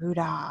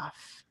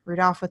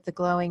 Rudolph with the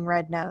glowing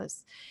red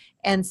nose.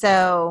 And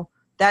so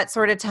that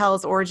sort of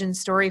tells origin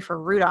story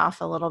for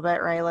Rudolph a little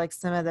bit, right? Like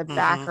some of the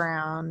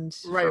background.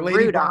 Right,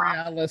 Lady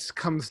Borealis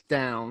comes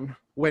down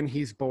when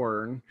he's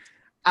born.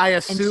 I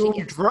assume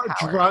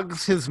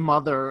drugs his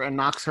mother and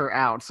knocks her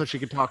out so she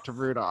can talk to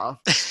Rudolph.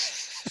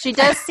 She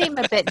does seem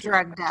a bit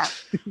drugged up.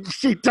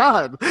 She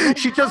does.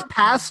 She just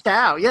passed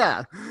out,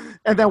 yeah.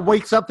 And then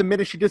wakes up the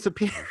minute she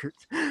disappeared.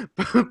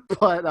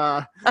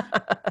 but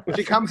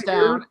she comes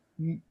down.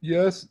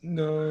 Yes,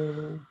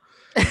 no.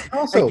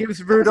 Also, it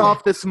gives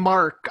Rudolph this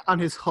mark on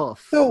his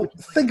hoof. So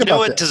think about You know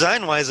what? this.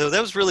 Design-wise, though, that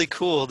was really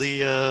cool.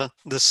 The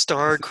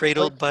star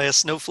cradled by a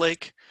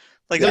snowflake.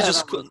 Like, that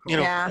was just,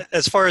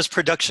 as far as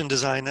production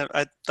design,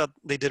 I thought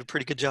they did a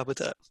pretty good job with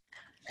that.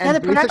 Yeah,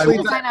 the production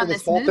design on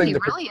this movie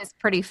really is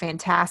pretty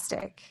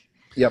fantastic.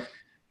 Yep.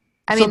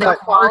 I mean, the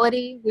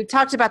quality, we've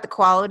talked about the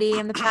quality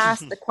in the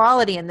past. The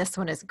quality in this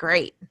one is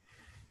great.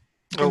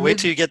 Oh, wait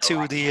till you get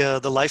to the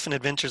Life and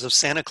Adventures of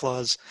Santa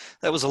Claus.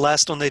 That was the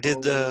last one they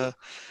did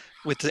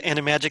with the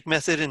animagic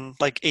method in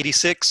like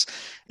 '86,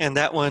 and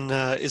that one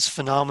is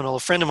phenomenal. A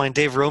friend of mine,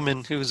 Dave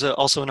Roman, who's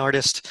also an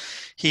artist,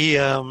 he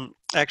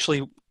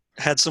actually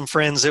had some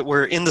friends that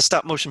were in the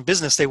stop motion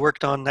business. They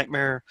worked on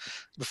Nightmare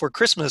Before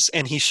Christmas,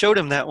 and he showed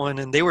them that one,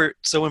 and they were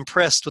so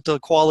impressed with the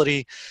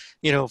quality,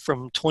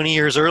 from 20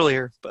 years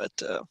earlier. But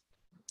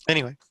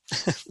anyway,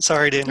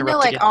 sorry to interrupt.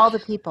 Like again. all the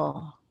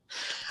people.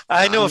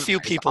 I know a few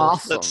people.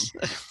 Awesome.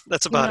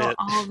 That's about it.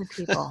 All the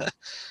people.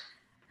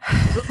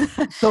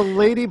 So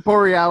Lady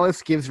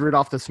Borealis gives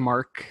Rudolph this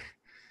mark,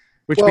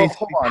 which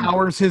basically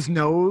powers his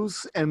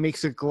nose and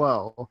makes it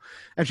glow.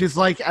 And she's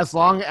like, as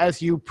long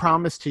as you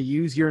promise to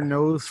use your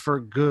nose for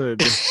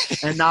good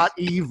and not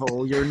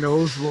evil, your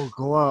nose will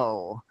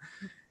glow.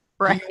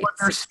 Right. Do you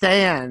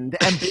understand?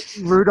 And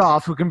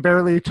Rudolph, who can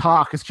barely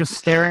talk, is just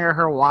staring at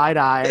her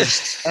wide-eyed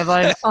and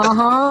like,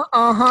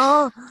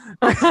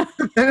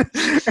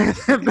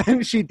 and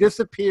then she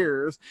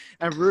disappears,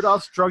 and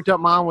Rudolph's drugged-up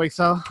mom wakes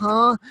up,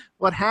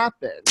 what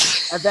happened?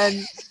 And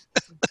then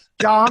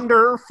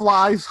Yonder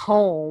flies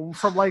home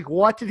from, like,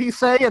 what did he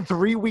say? A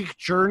 3-week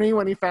journey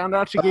when he found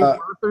out she gave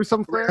birth or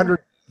something?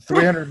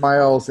 300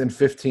 miles and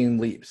 15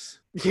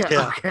 leaps.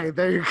 Yeah, okay,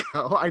 there you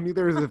go. I knew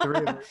there was a 3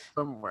 in there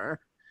somewhere.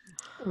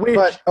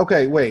 But,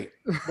 okay, wait.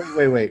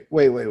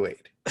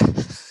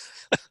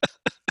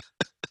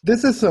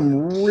 This is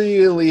some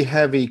really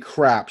heavy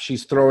crap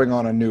she's throwing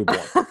on a newborn.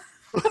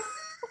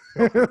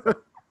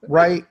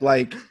 Right?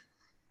 Like,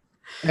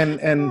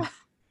 and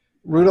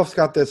Rudolph's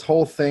got this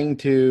whole thing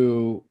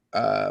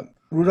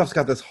Rudolph's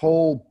got this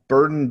whole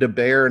burden to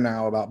bear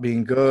now about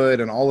being good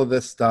and all of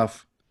this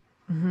stuff.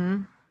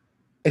 Mm-hmm.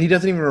 And he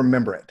doesn't even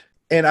remember it.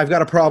 And I've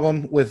got a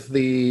problem with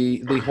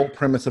the whole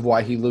premise of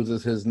why he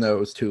loses his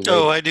nose too late.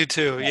 Oh, I do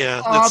too.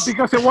 Yeah,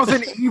 because it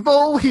wasn't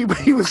evil. He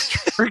was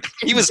tricked.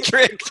 He was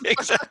tricked,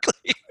 exactly.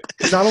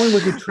 Not only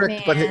was he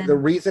tricked, but the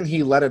reason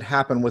he let it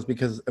happen was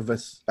because of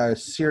a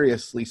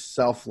seriously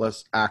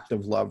selfless act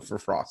of love for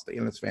Frosty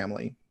and his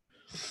family.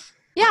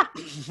 Yeah.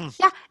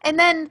 Yeah. And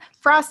then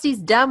Frosty's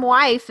dumb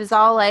wife is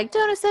all like,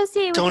 don't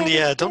associate with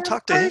him. Don't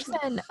talk to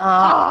him.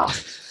 Oh.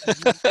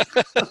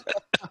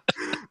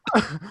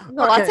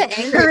 Lots of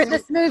anger in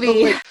this movie.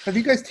 So wait, have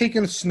you guys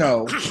taken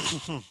snow,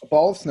 a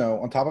ball of snow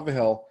on top of a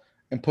hill,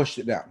 and pushed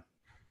it down?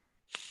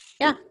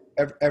 Yeah.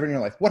 Ever in your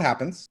life. What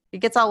happens? It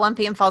gets all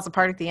lumpy and falls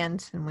apart at the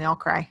end, and we all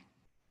cry.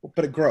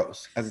 But it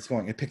grows as it's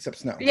going. It picks up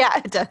snow. Yeah,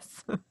 it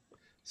does.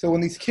 So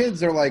when these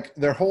kids are like,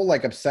 their whole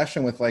like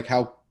obsession with like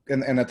how,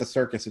 and at the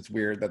circus, it's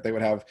weird that they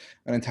would have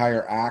an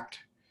entire act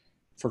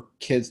for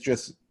kids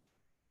just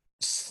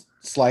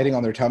sliding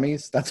on their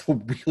tummies. That's a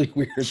really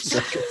weird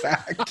circus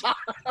act.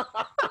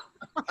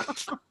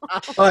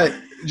 But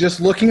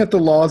just looking at the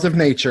laws of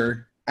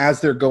nature,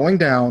 as they're going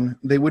down,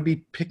 they would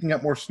be picking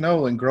up more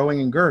snow and growing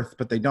in girth,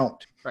 but they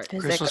don't. Right.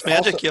 Christmas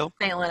magic, yo.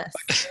 Failing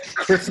us.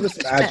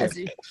 Christmas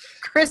magic.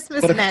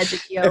 Christmas magic,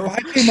 yo. If I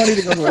pay money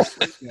to go to a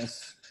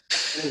circus,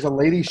 there's a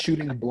lady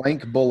shooting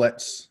blank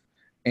bullets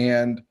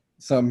and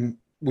some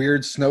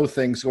weird snow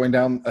things going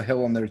down a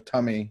hill on their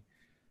tummy,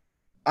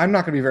 I'm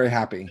not going to be very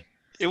happy.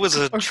 It was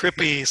a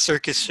trippy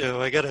circus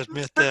show. I got to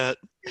admit that.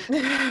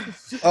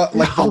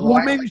 Like a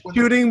woman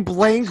shooting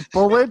blank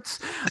bullets.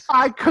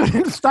 I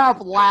couldn't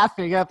stop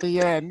laughing at the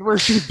end where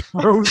she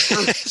throws her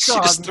gun. She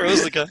just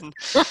throws the gun.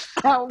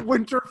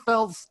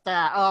 Winterfell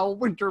stat.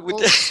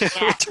 Winterbolt.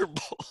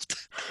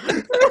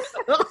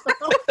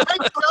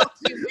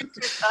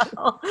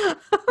 Winterbolt.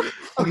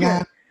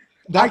 Okay.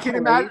 I can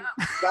imagine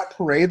that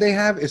parade they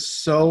have is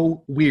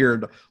so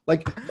weird.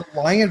 Like the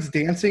lions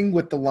dancing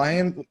with the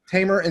lion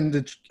tamer in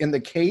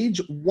the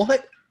cage.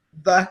 What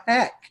the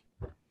heck?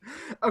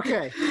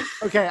 Okay.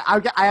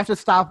 I have to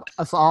stop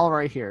us all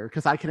right here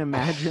because I can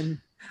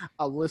imagine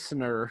a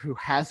listener who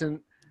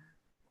hasn't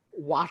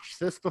watched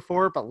this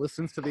before but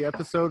listens to the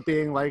episode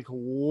being like,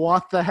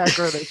 "What the heck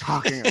are they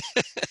talking about?"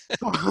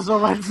 So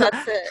let's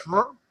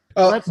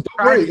don't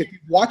worry. If you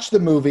watch the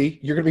movie,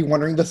 you're going to be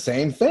wondering the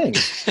same thing.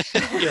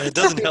 Yeah, it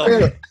doesn't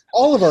help.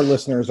 All of our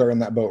listeners are in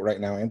that boat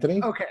right now,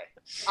 Anthony. Okay.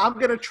 I'm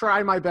going to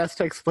try my best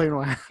to explain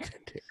what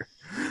happened here.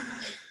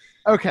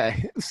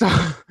 Okay. So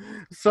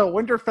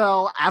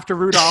Winterfell, after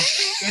Rudolph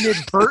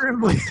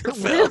inadvertently...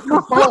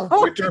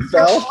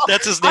 Winterfell?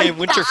 That's his name,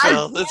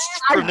 Winterfell.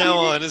 From now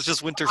on, it's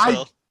just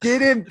Winterfell. I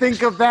didn't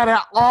think of that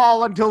at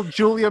all until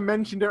Julia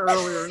mentioned it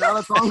earlier. Now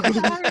that's all I'm going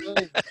to be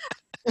saying.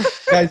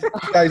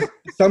 Guys,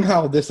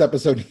 somehow this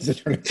episode needs to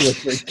turn into a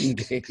drinking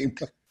game.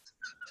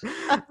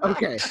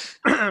 Okay.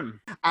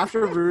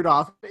 After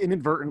Rudolph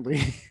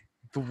inadvertently,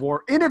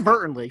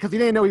 because he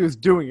didn't know he was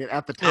doing it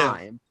at the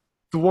time,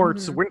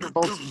 thwarts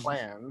Winterbolt's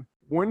plan.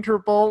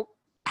 Winterbolt,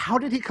 how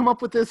did he come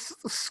up with this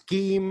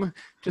scheme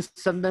to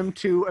send them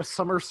to a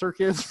summer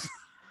circus?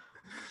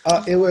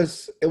 It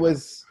was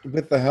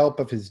with the help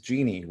of his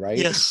genie, right?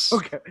 Yes.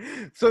 Okay.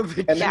 So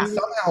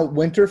somehow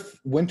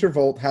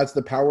Winterbolt has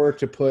the power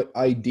to put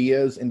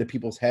ideas into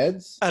people's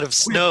heads out of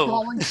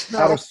snow.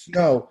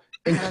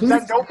 Including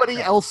that nobody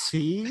else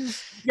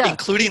sees. Yeah.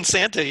 Including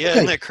Santa. Yeah,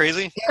 isn't that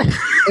crazy?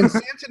 And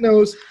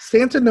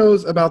Santa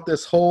knows about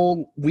this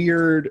whole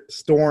weird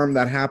storm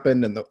that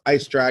happened and the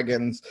ice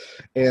dragons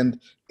and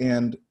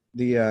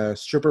the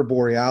stripper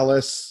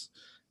Borealis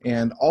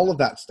and all of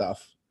that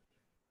stuff.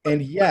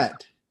 And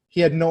yet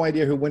he had no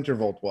idea who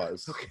Winterbolt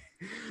was.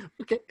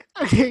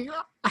 Okay.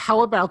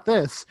 How about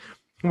this?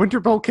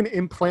 Winterbolt can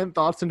implant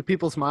thoughts into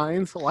people's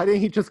minds. Why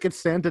didn't he just get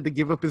Santa to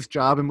give up his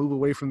job and move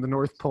away from the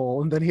North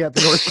Pole, and then he had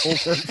the North Pole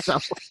to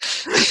himself?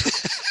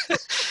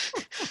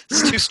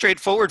 It's too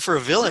straightforward for a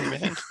villain,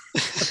 man.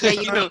 Yeah,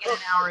 you don't get an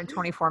hour and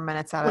 24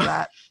 minutes out of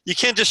that. You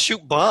can't just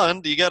shoot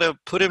Bond. You got to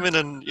put him in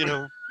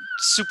a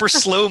super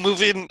slow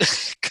moving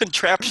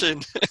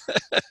contraption.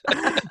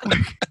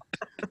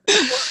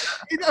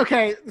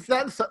 Okay,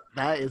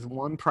 that is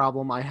one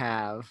problem I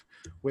have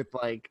with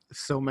like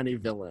so many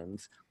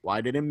villains. Why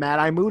didn't Mad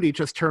Eye Moody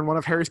just turn one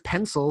of Harry's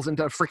pencils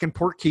into a freaking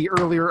portkey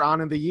earlier on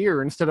in the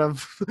year instead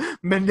of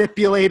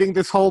manipulating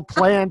this whole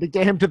plan to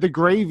get him to the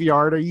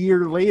graveyard a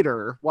year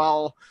later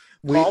while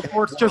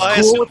Voldemort's just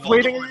cool with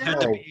waiting?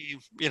 Had to be,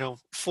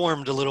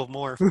 formed a little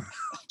more.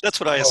 That's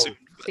what I assumed.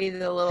 Be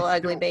the little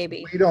ugly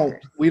baby.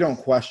 We don't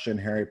question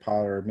Harry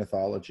Potter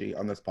mythology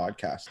on this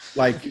podcast.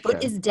 Like,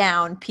 foot is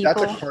down, people.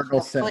 That's a cardinal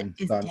sin. Foot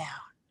is down.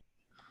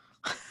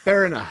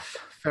 Fair enough.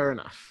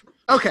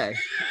 Okay.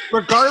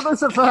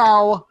 Regardless of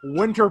how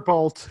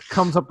Winterbolt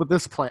comes up with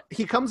this plan,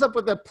 he comes up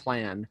with a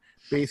plan,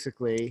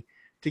 basically,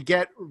 to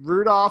get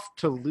Rudolph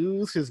to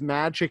lose his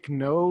magic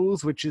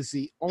nose, which is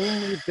the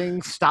only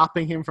thing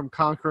stopping him from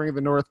conquering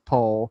the North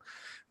Pole,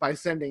 by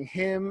sending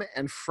him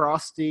and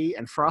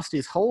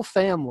Frosty's whole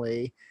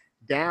family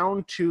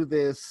down to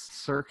this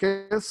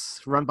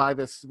circus run by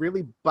this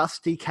really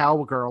busty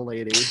cowgirl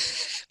lady.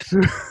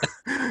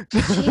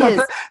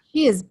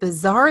 She is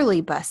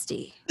bizarrely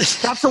busty.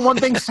 That's the one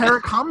thing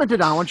Sarah commented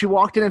on when she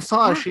walked in and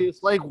saw her. She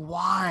was like,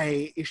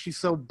 why is she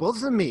so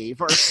bosomy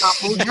for a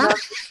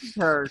stop-motion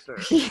character?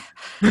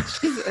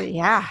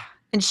 Yeah.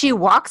 And she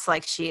walks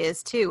like she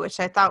is, too, which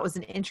I thought was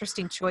an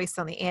interesting choice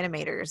on the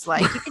animators.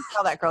 Like, you can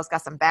tell that girl's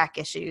got some back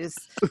issues.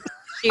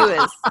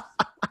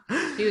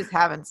 She was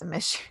having some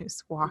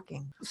issues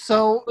walking.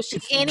 So was she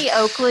Annie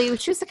Oakley?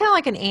 She was kind of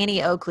like an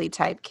Annie Oakley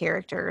type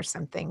character or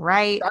something,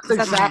 right? That's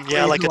exactly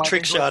like a who I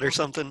trick was shot or looking.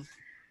 something.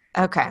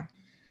 Okay.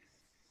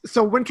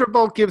 So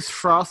Winterbolt gives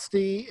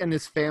Frosty and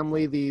his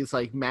family these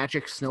like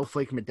magic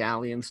snowflake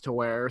medallions to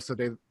wear so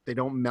they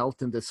don't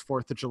melt in this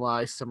 4th of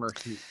July summer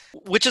heat.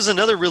 Which is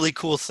another really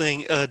cool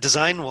thing,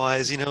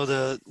 design-wise.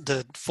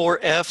 The 4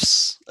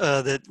 Fs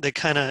that they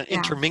kind of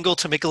intermingle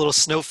to make a little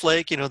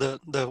snowflake.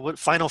 The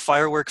final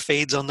firework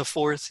fades on the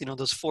 4th.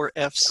 Those 4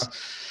 Fs,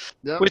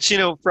 which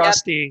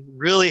Frosty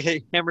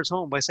really hammers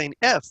home by saying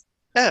F,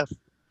 F,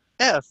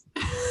 F,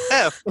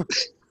 F.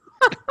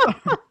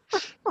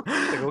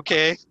 Like,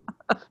 okay.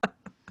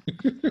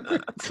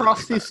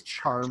 Frosty's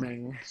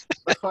charming.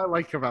 That's what I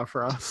like about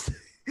Frosty.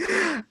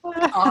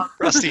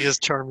 Frosty is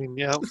charming,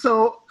 yeah.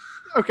 So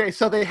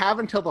they have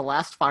until the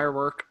last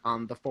firework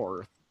on the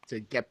 4th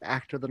to get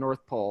back to the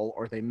North Pole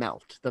or they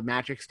melt. The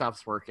magic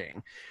stops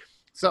working.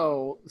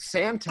 So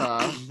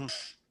Santa,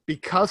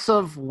 because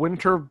of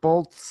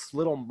Winterbolt's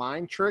little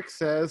mind trick,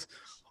 says,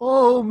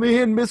 "Oh,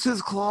 me and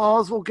Mrs.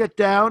 Claus will get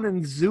down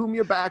and zoom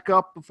you back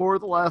up before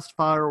the last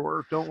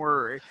firework. Don't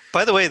worry."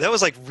 By the way, that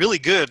was like really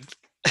good.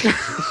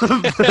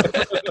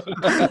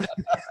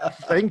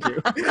 Thank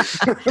you.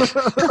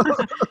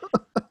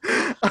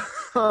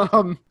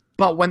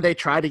 But when they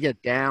try to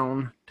get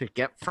down to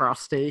get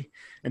Frosty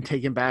and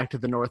take him back to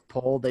the North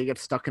Pole, they get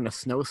stuck in a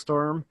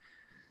snowstorm,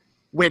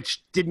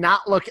 which did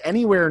not look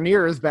anywhere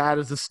near as bad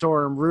as the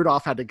storm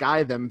Rudolph had to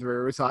guide them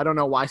through. So I don't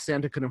know why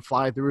Santa couldn't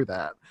fly through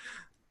that.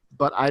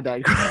 But I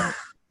digress.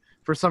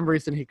 For some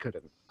reason, he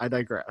couldn't. I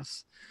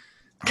digress.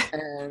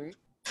 And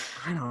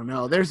I don't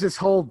know. There's this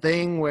whole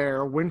thing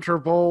where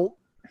Winterbolt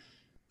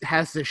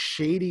has this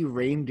shady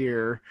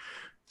reindeer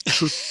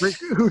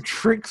who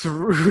tricks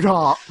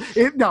Rudolph.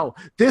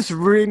 This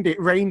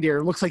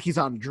reindeer looks like he's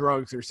on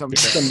drugs or something.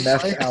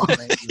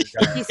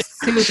 He's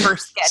super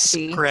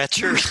sketchy.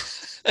 Scratcher.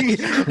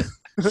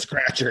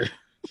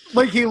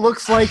 Like he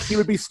looks like he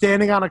would be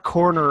standing on a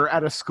corner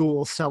at a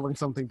school selling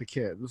something to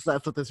kids.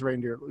 That's what this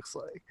reindeer looks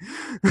like.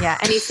 Yeah,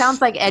 and he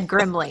sounds like Ed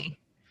Grimley.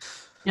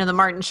 The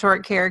Martin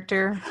Short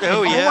character.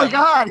 Oh, yeah. Oh, my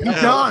God. He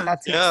does.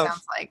 That's what he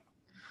sounds like.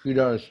 He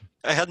does.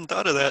 I hadn't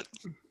thought of that.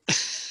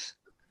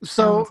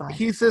 So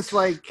he's this,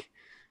 like,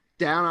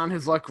 down on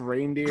his luck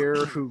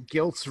reindeer who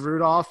guilts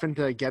Rudolph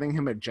into getting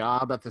him a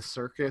job at the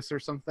circus or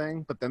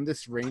something. But then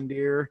this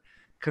reindeer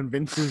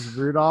convinces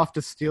Rudolph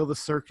to steal the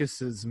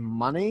circus's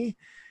money.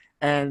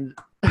 And,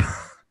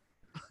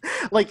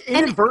 like,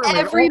 inadvertently.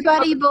 And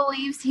everybody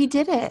believes he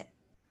did it.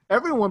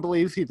 Everyone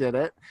believes he did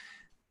it.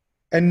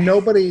 And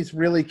nobody's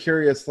really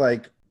curious,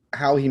 like,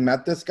 how he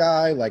met this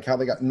guy, like, how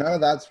they got... None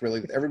of that's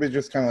really... Everybody's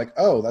just kind of like,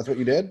 oh, that's what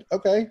you did?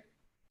 Okay.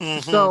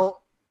 Mm-hmm.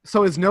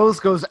 So his nose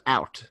goes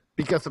out,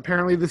 because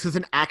apparently this is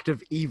an act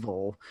of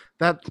evil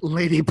that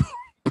Lady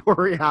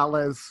Boreal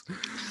is...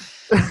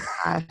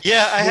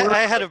 Yeah,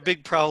 I had a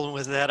big problem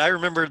with that. I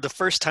remember the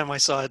first time I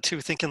saw it,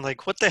 too, thinking,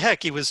 like, what the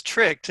heck? He was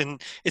tricked.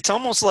 And it's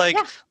almost like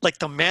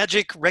the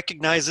magic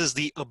recognizes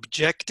the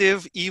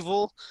objective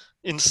evil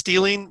in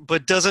stealing,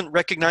 but doesn't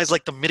recognize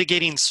like the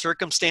mitigating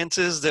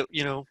circumstances that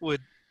would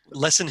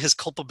lessen his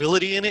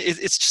culpability in it.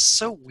 It's just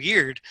so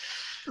weird.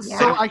 Yeah.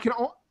 So I can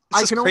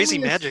crazy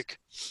magic.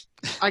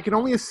 I can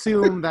only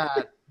assume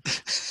that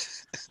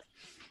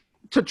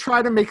to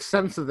try to make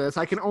sense of this,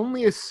 I can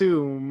only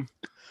assume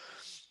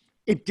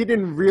it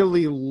didn't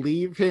really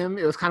leave him.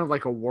 It was kind of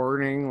like a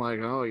warning, like,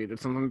 "Oh, you did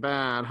something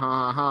bad,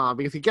 ha ha,"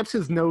 because he gets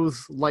his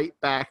nose light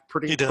back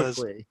pretty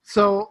quickly.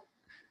 So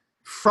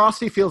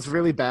Frosty feels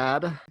really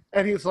bad,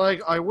 and he's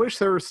like, "I wish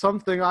there was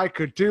something I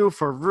could do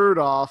for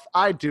Rudolph.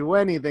 I'd do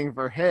anything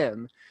for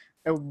him."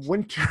 And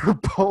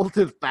Winterbolt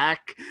is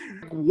back.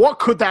 "What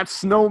could that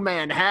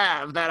snowman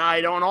have that I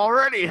don't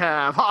already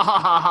have? Ha ha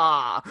ha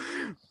ha."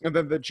 And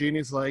then the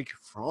genie's like,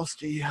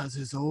 "Frosty has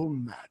his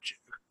own magic.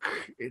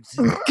 It's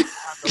in the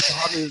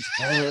back of his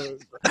head."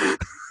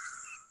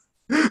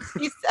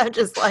 You sound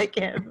just like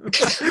him.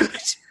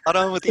 Spot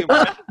on with the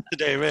impression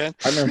today, man.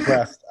 I'm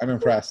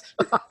impressed.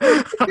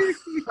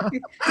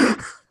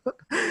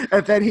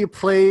 And then he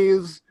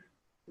plays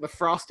the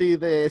Frosty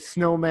the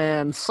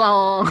Snowman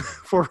song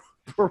for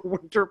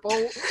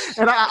Winterbolt.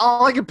 And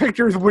all I can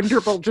picture is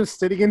Winterbolt just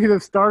sitting in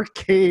this dark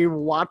cave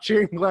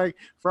watching, like,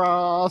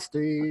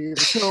 Frosty the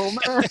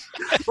Snowman.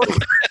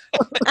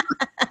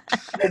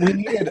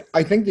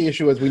 I think the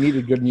issue is we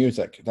needed good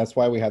music. That's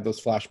why we had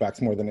those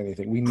flashbacks more than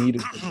anything. We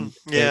needed good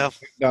music. Yeah.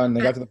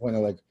 They got to the point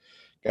of like,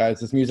 guys,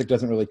 this music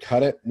doesn't really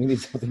cut it. We need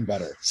something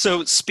better.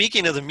 So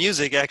speaking of the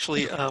music,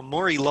 actually,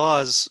 Maury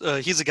Laws,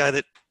 he's a guy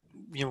that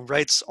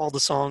writes all the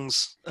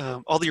songs,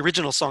 all the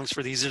original songs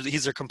for these.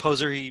 He's their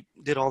composer. He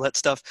did all that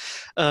stuff.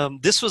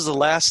 This was the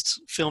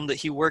last film that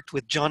he worked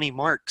with Johnny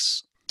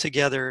Marks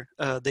together.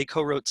 They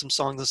co-wrote some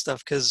songs and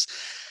stuff because,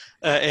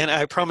 and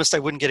I promised I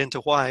wouldn't get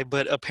into why,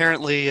 but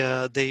apparently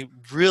they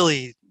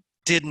really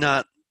did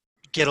not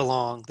get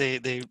along.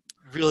 They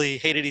really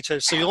hated each other.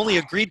 So he only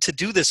agreed to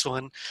do this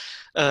one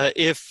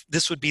if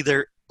this would be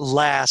their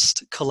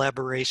last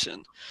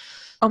collaboration.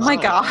 Oh my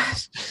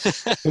gosh.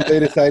 They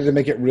decided to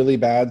make it really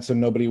bad so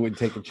nobody would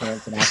take a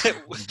chance and ask them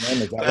again. Is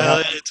that what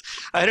happened?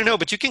 I don't know,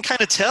 but you can kind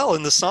of tell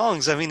in the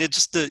songs. I mean, it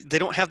just they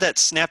don't have that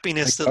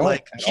snappiness that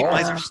like Heat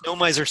Miser, Snow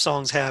Miser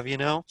songs have. You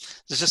know,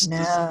 there's just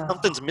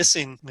something's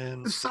missing,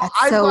 man. So That's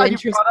I'm so glad you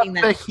interesting brought up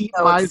that the Heat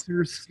so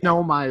Miser,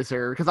 Snow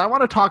Miser, because I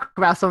want to talk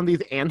about some of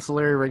these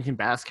ancillary Rankin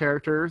Bass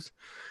characters.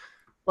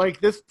 Like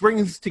this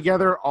brings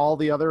together all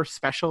the other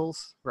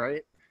specials,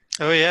 right?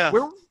 Oh yeah.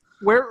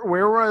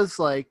 Where was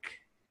like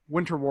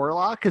Winter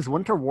Warlock? Is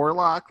Winter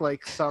Warlock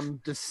like some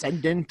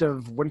descendant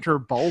of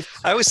Winterbolt?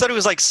 I always thought it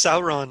was like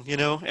Sauron, you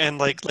know, and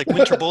like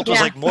Winterbolt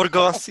was like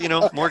Morgoth, you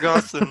know,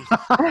 Morgoth,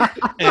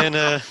 and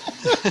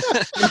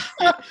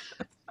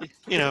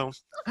you know,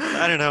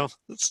 I don't know.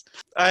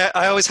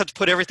 I always have to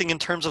put everything in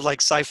terms of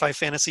like sci-fi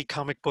fantasy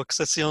comic books.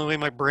 That's the only way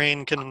my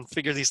brain can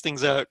figure these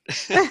things out.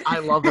 I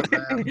love it,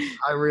 man.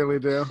 I really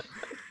do.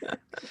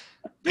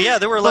 But yeah,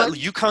 there were a lot.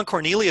 Yukon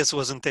Cornelius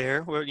wasn't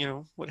there. Where, you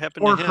know, what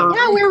happened to him? Hermie.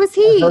 Yeah, where was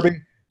he?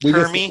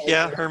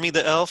 Hermie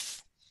the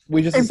elf.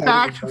 We just in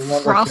fact,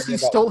 Frosty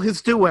stole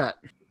his duet.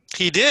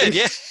 He did,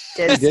 yeah.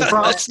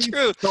 That's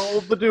true.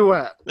 Stole the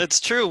duet. That's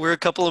true. We're a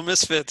couple of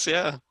misfits,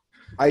 yeah.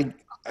 I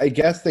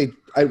guess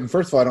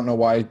first of all, I don't know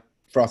why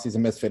Frosty's a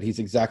misfit. He's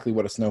exactly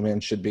what a snowman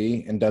should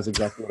be and does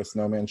exactly what a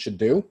snowman should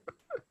do.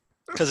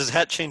 Because his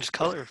hat changed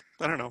color.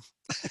 I don't know.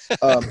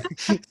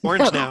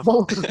 Orange now.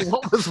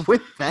 What was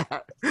with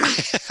that?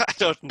 I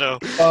don't know.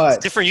 It's a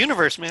different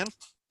universe, man.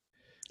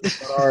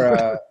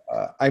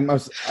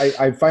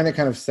 I find it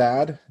kind of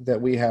sad that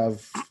we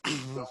have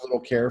so little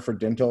care for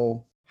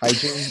dental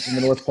hygiene in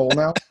the North Pole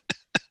now.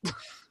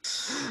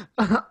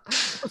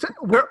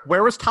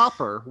 Where was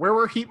Topper? Where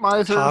were Heat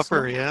Miser?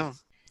 Topper, yeah.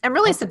 I'm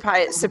really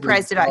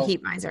surprised about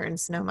Heat Miser and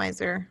Snow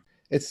Miser.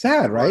 It's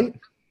sad, right?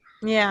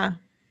 Yeah.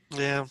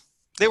 Yeah.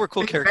 They were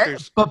cool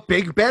characters. But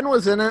Big Ben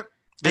was in it.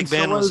 Big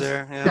Ben was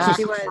there. Yeah. It's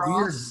just a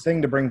weird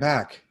thing to bring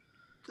back.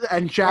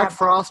 And Jack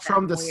Frost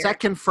from the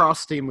second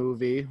Frosty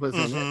movie was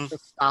in it.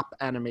 Just stop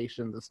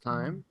animation this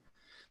time.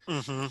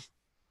 Mm-hmm.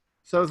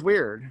 So it's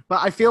weird.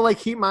 But I feel like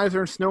Heat Miser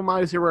and Snow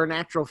Miser were a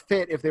natural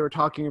fit if they were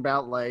talking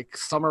about like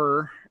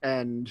summer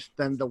and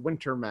then the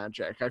winter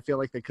magic. I feel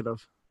like they could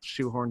have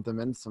shoehorned them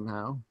in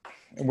somehow.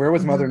 And where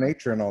was Mother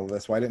Nature in all of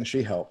this? Why didn't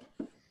she help?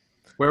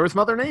 Where was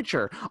Mother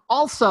Nature?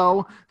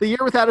 Also, the year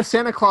without a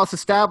Santa Claus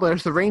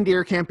established, the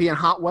reindeer can't be in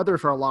hot weather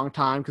for a long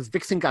time because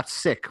Vixen got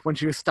sick when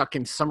she was stuck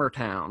in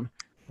Summertown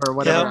or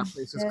whatever that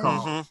place is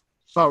called. Mm-hmm.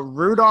 But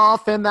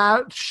Rudolph and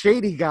that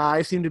shady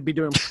guy seem to be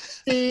doing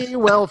pretty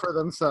well for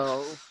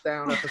themselves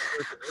down at the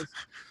circus.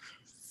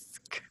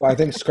 Well, I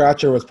think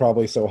Scratcher was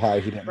probably so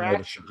high he didn't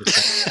notice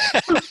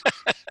it.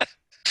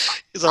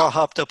 He's all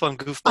hopped up on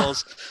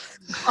goofballs.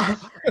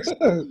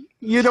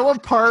 You know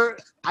what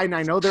part? I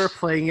know they're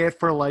playing it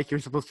for like you're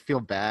supposed to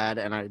feel bad,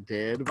 and I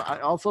did, but I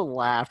also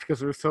laughed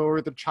because it was so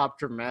over the top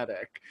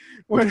dramatic.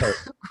 When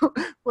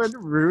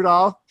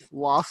Rudolph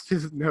lost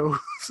his nose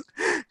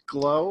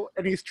glow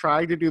and he's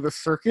trying to do the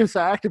circus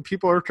act and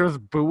people are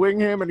just booing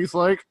him and he's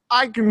like,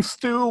 I can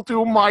still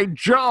do my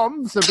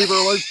jumps, and people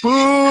are like,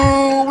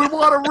 boo, we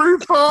want a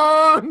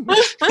refund.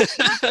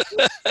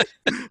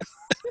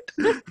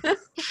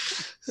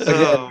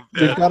 Again,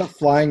 we've got a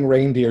flying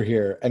reindeer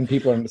here, and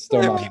people are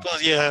still not.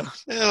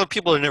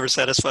 People are never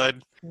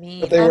satisfied.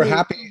 But they were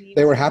happy.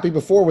 They were happy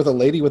before with a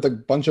lady with a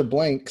bunch of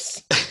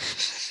blanks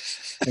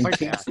and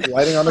kids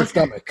sliding on her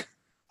stomach.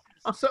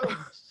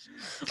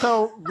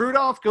 So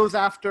Rudolph goes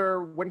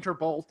after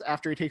Winterbolt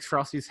after he takes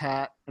Frosty's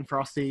hat, and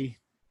Frosty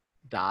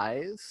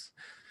dies.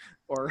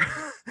 I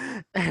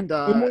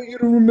want you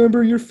to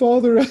remember your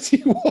father as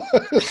he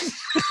was.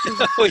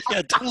 Oh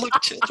yeah, don't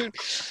look, children.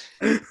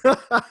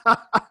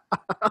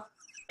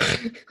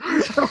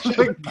 Oh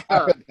my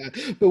God.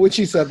 But when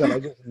she said that, I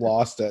just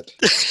lost it.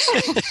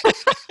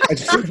 I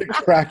just started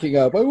cracking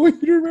up. I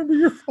want you to remember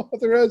your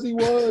father as he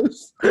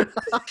was.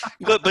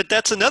 But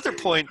that's another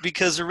point,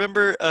 because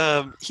remember,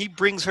 he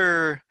brings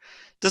her.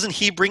 Doesn't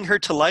he bring her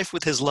to life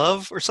with his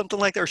love or something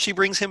like that? Or she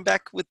brings him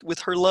back with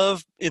her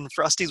love in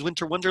Frosty's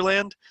Winter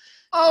Wonderland?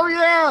 Oh,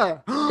 yeah.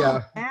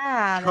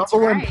 Yeah, that's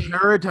Trouble right. in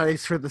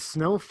Paradise for the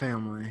Snow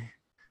family.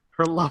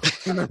 Her love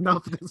isn't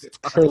enough this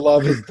time. Her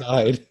love has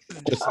died,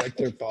 just like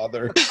their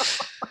father.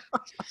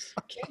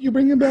 Can't you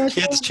bring him back?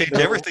 Kids change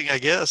everything, I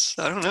guess.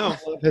 I don't know.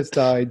 Her love has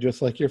died,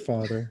 just like your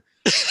father.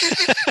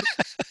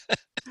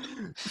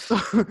 So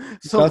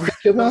Nothing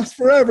can last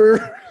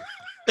forever.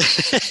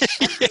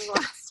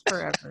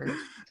 Forever.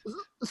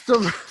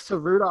 So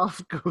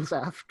Rudolph goes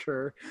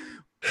after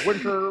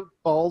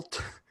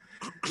Winterbolt,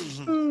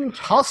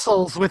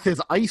 hustles with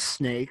his ice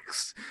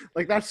snakes.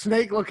 Like that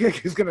snake looked like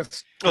he's gonna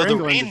strangle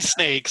the rain him.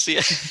 snakes,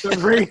 yeah. The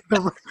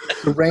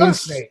rain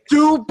snakes.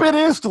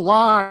 Stupidest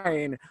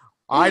line.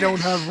 I don't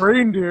have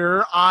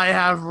reindeer. I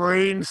have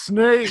rain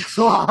snakes.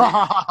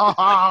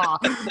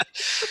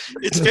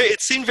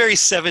 It seemed very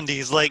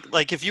 70s.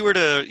 Like if you were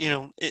to,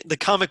 the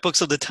comic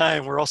books of the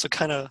time were also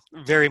kind of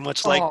very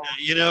much like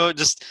that,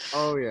 just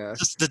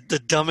just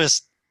the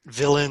dumbest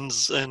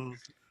villains and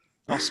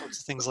all sorts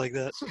of things like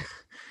that.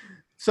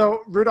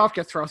 So Rudolph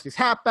gets Frosty's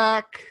hat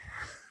back,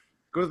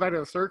 goes back to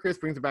the circus,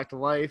 brings it back to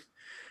life.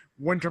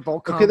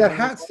 Winterbolt comes. Okay, that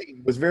hat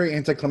scene was very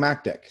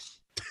anticlimactic.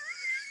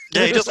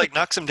 Yeah, he just like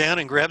knocks him down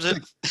and grabs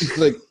it. He's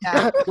like,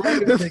 take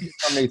it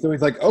from me. So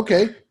he's like,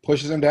 okay,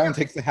 pushes him down,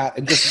 takes the hat,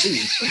 and just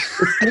leaves.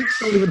 The snakes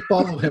don't even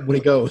follow him when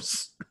he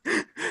goes.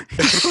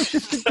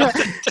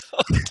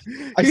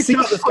 I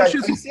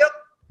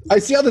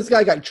see how this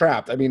guy got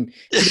trapped. I mean,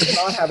 he does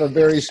not have a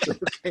very strong...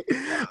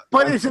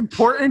 But it's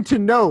important to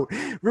note,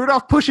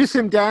 Rudolph pushes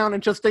him down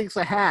and just takes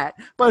a hat,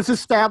 but it's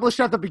established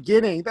at the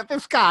beginning that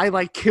this guy,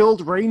 like,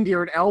 killed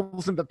reindeer and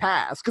elves in the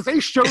past, because they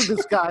showed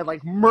this guy,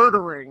 like,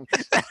 murdering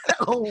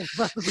elves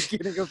at the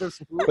beginning of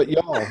this movie. But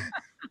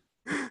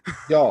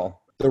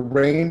y'all, the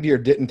reindeer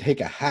didn't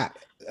take a hat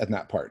in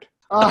that part.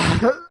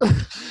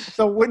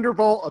 So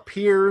Winterbolt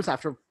appears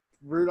after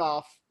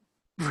Rudolph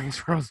brings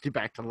Frosty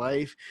back to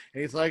life,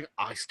 and he's like,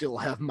 I still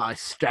have my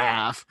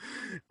staff.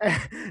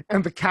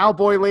 And the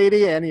cowboy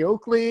lady, Annie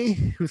Oakley,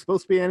 who's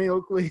supposed to be Annie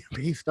Oakley,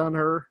 based on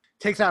her,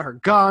 takes out her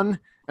gun,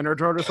 and her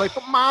daughter's like,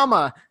 but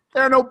Mama,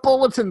 there are no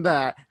bullets in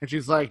that. And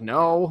she's like,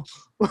 no,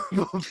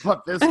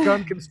 but this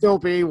gun can still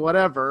be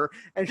whatever.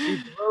 And she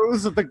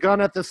throws the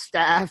gun at the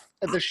staff,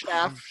 and the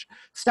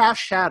staff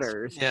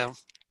shatters. Yeah.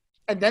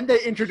 And then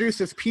they introduce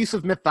this piece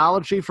of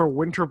mythology for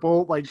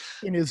Winterbolt, like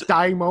in his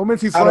dying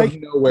moments. He's Out like, of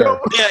nowhere. no,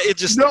 Yeah, it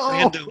just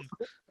random.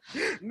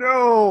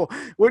 No,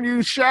 when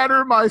you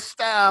shatter my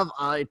staff,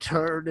 I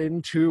turn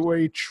into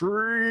a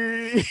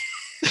tree.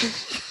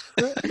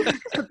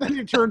 And then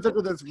he turns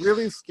into this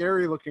really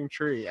scary looking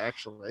tree,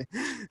 actually.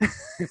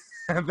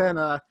 And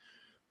then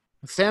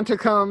Santa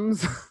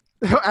comes.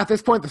 At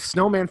this point, the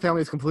Snowman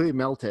family is completely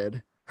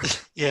melted.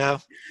 Yeah.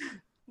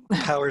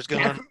 Power's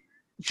gone.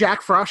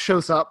 Jack Frost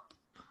shows up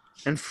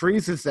and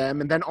freezes them,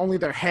 and then only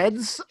their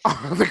heads are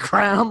on the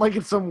ground, like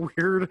in some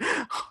weird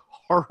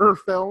horror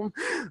film.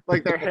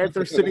 Like their heads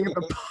are sitting in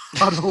the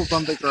puddles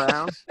on the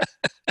ground.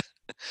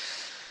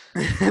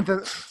 And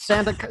then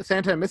Santa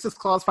and Mrs.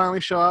 Claus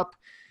finally show up,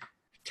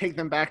 take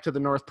them back to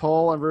the North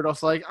Pole, and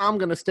Rudolph's like, I'm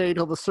going to stay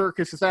till the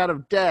circus is out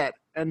of debt.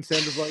 And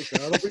Santa's like,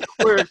 that'll be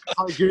quick.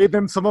 I gave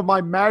them some of my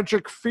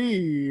magic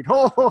feed.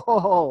 Ho, ho, ho,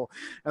 ho.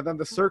 And then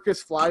the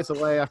circus flies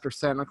away after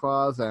Santa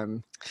Claus.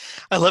 And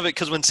I love it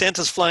because when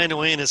Santa's flying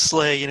away in his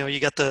sleigh, you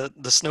got the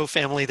Snow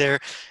family there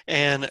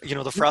and,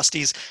 the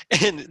Frosties.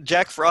 And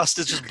Jack Frost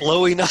is just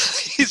blowing on.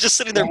 He's just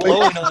sitting there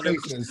blowing on them.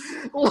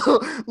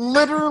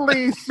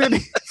 Literally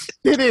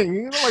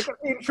sitting like an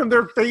inch from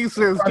their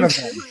faces. I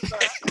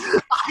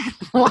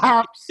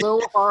laughed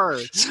so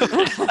hard.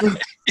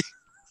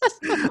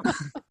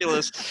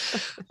 Ridiculous.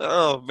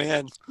 Oh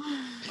man.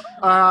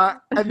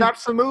 And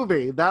that's the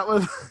movie. That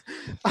was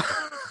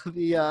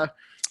the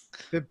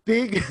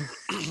big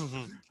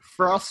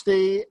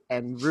Frosty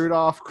and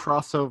Rudolph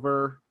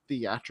crossover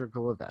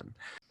theatrical event.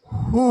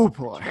 Oh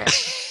boy.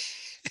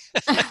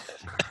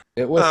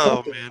 It was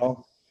something. Man.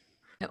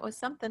 It was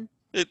something.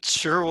 It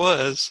sure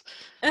was.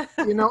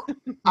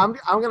 I'm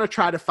gonna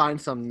try to find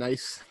some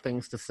nice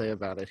things to say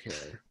about it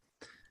here.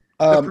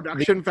 The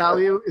production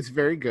value is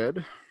very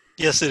good.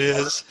 Yes, it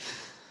is.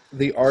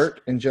 The art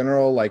in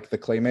general, like the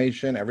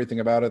claymation, everything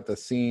about it, the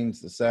scenes,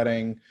 the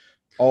setting,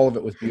 all of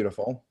it was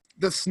beautiful.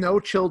 The Snow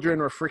Children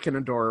were freaking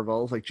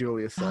adorable, like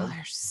Julia said.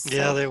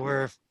 Yeah, they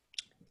were.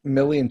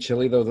 Millie and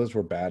Chili, though, those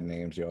were bad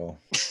names, y'all.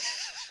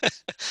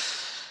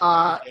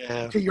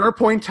 Yeah. To your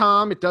point,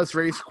 Thom, it does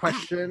raise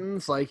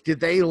questions. Like, did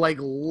they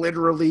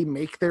literally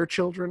make their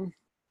children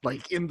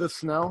in the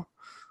snow?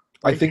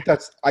 I think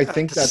that's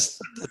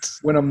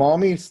when a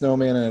mommy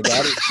snowman and a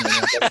daddy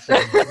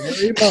snowman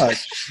very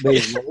much.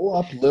 They roll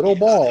up little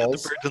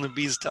balls. The birds and the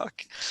bees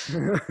talk.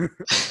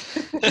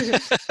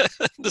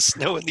 The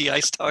snow and the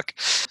ice talk.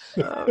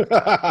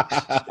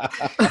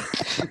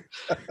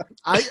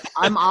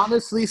 I'm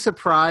honestly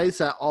surprised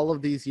that all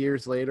of these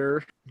years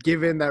later,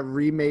 given that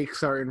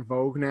remakes are in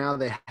vogue now,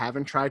 they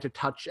haven't tried to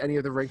touch any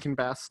of the Rankin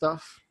Bass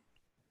stuff.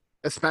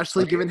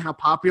 Especially given how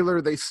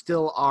popular they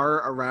still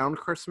are around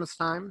Christmas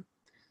time.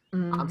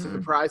 Mm-hmm. I'm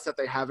surprised that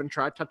they haven't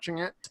tried touching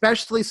it,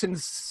 especially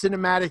since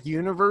cinematic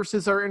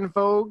universes are in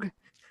vogue.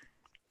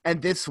 And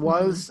this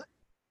was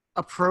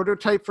a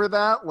prototype for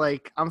that.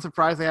 I'm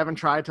surprised they haven't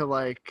tried to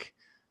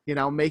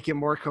make it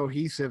more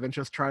cohesive and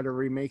just try to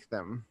remake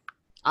them.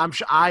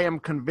 I am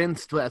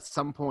convinced that at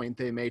some point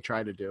they may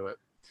try to do it.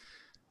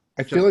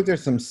 I feel like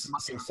there's some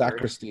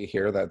sacristy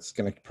here that's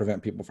going to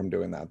prevent people from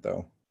doing that,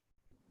 though.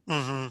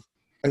 Mm-hmm.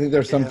 I think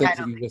there's some things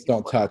that you just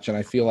don't touch, and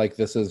I feel like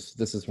this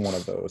is one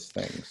of those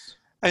things.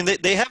 I mean,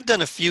 they have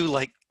done a few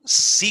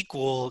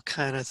sequel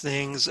kind of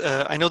things.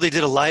 I know they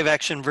did a live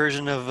action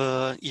version of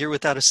A Year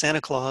Without a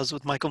Santa Claus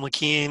with Michael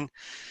McKean.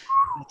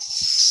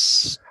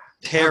 It's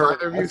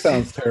terrible. That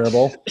sounds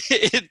terrible.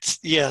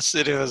 Yes,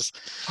 it is.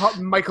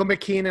 Michael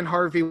McKean and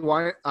Harvey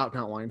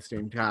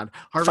Weinstein. God,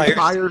 Harvey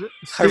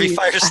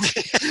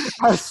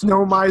Firestein.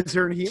 Snow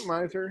Miser and Heat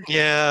Miser.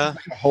 Yeah,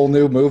 a whole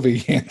new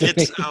movie.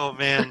 Anthony. Oh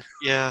man,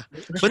 yeah.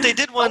 But they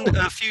did one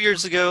a few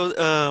years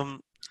ago.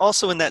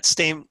 also in that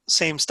same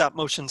stop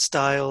motion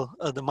style,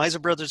 the Miser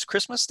Brothers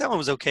Christmas. That one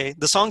was okay.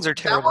 The songs are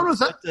terrible.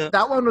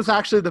 That one was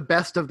actually the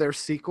best of their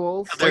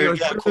sequels. Like, it was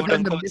better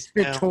than the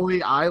Misfit Toy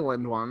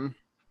Island one.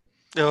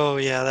 Oh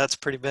yeah, that's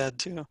pretty bad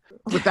too.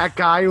 With that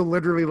guy who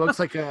literally looks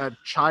like a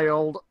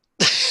child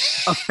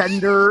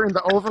offender in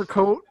the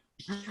overcoat.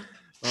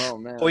 Oh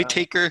man. Boy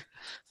Taker.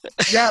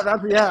 Yeah,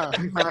 yeah.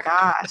 Oh my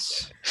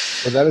gosh.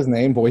 Was that his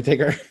name, Boy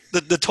Taker?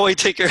 The Toy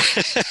Taker.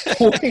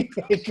 Boy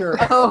Taker.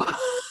 Oh.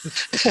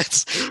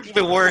 It's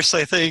even worse,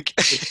 I think.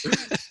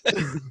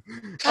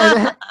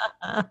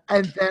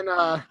 and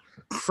then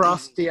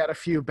Frosty had a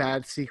few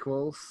bad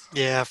sequels.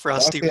 Yeah,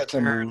 Frosty had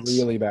some Returns.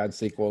 really bad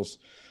sequels.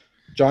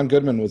 John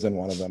Goodman was in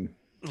one of them.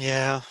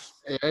 Yeah.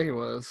 Yeah, he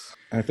was.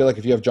 And I feel like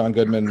if you have John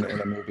Goodman in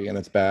a movie and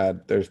it's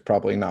bad, there's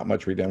probably not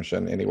much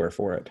redemption anywhere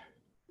for it.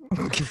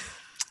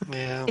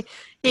 Yeah.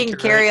 He can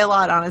carry a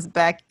lot on his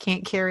back.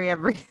 Can't carry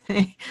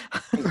everything.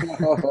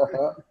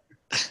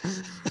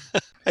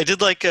 I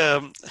did like, I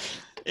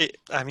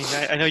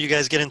know you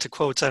guys get into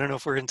quotes. I don't know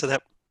if we're into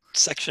that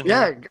section.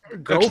 Yeah,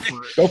 go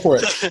for it. Go for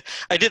it.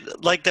 I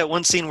did like that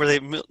one scene where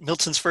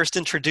Milton's first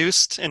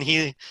introduced, and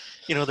he,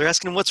 they're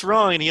asking him what's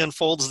wrong, and he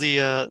unfolds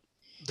the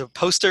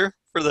poster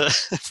for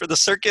the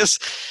circus,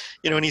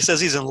 and he says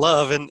he's in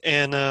love,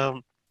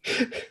 and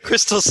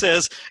Crystal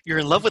says, "You're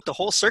in love with the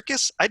whole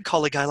circus? I'd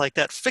call a guy like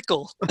that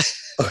fickle."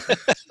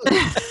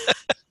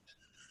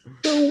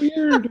 So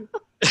weird.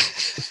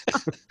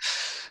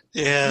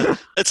 Yeah,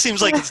 that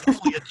seems like it's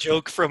definitely a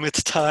joke from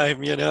its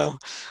time,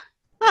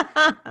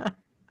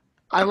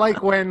 I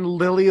like when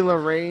Lily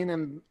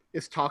Lorraine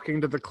is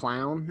talking to the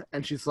clown,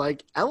 and she's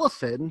like,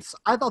 "Elephants?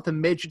 I thought the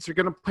midgets are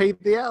gonna play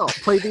the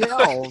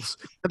elves."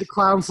 And the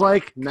clown's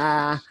like,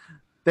 "Nah,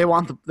 they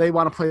want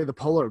to play the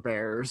polar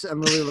bears." And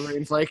Lily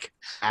Lorraine's like,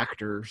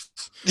 "Actors."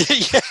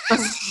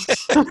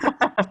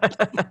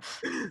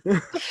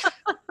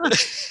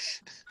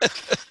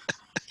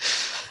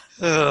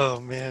 Oh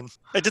man,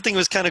 I did think it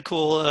was kind of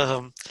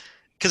cool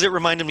because it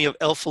reminded me of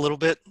Elf a little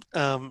bit.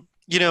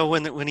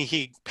 When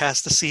he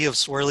passed the sea of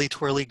swirly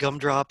twirly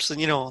gumdrops and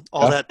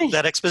all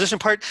that exposition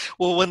part.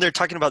 Well, when they're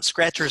talking about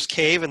Scratcher's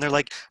cave and they're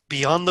like,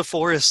 beyond the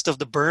forest of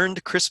the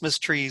burned Christmas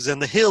trees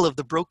and the hill of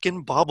the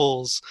broken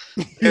baubles,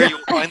 there you'll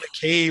find the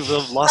cave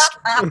of lost.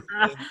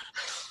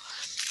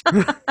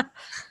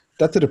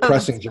 That's a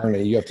depressing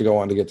journey you have to go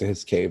on to get to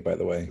his cave, by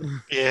the way.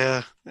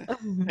 Yeah,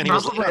 and he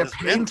was a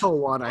painful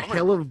one. A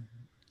hill of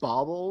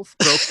baubles,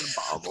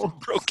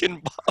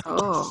 broken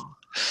baubles.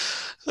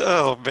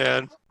 Oh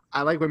man.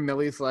 I like when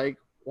Millie's like,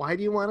 "Why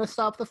do you want to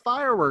stop the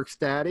fireworks,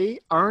 Daddy?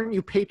 Aren't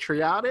you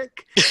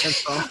patriotic?" And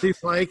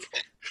Frosty's like,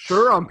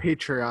 "Sure, I'm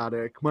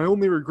patriotic. My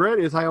only regret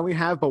is I only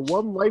have but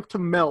one life to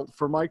melt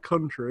for my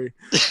country."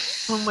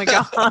 Oh my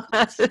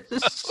gosh.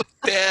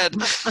 Bad.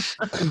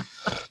 Oh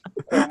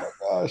my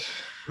gosh.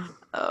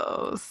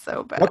 Oh,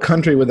 so bad. What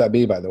country would that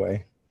be, by the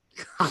way?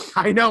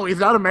 I know, he's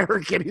not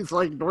American. He's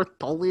like North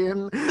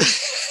Polian.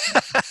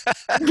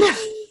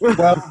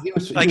 Well,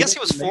 I guess he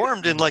was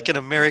formed in like an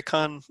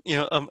Americana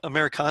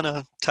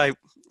type,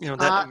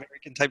 that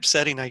American type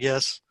setting, I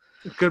guess.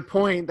 Good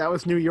point. That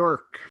was New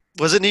York.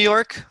 Was it New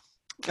York?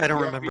 I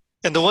don't remember.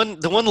 And the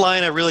one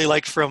line I really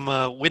liked from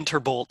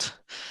Winterbolt,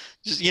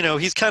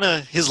 he's kind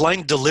of his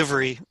line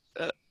delivery.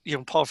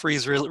 Paul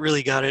Frees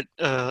really got it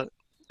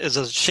as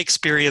a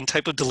Shakespearean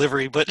type of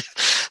delivery, but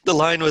the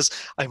line was,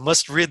 "I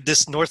must rid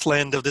this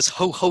Northland of this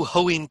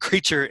ho-ho-hoing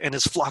creature and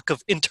his flock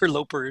of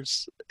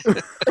interlopers."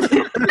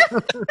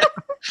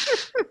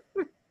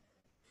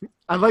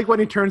 I like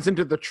when he turns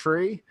into the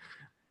tree,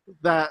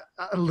 that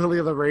Lily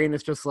Lorraine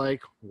is just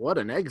like, "What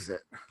an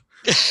exit."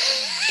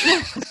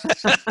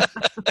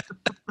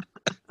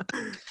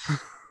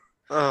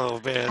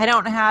 Oh, man. I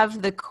don't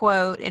have the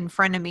quote in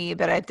front of me,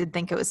 but I did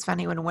think it was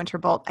funny when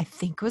Winterbolt, I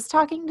think, was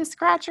talking to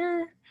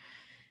Scratcher.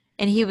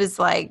 And he was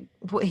like,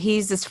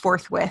 he's just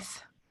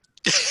forthwith.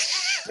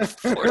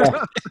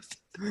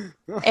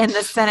 And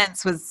the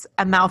sentence was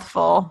a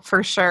mouthful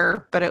for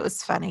sure, but it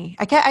was funny.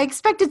 I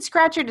expected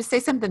Scratcher to say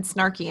something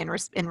snarky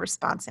in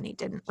response, and he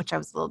didn't, which I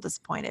was a little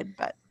disappointed.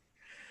 But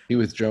he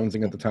was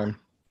jonesing at the time.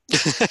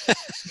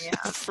 Yeah,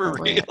 for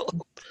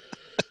real.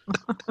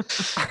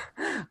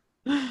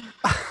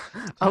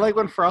 I like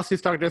when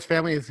Frosty's talking to his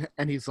family,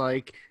 and he's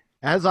like,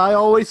 "As I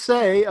always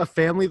say, a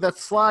family that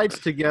slides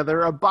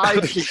together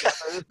abides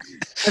together."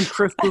 And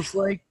Crystal's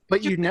like,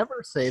 "But you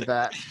never say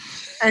that."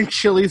 And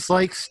Chili's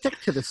like, "Stick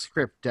to the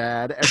script,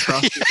 Dad." And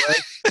Frosty's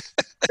like,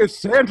 "If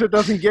Santa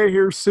doesn't get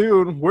here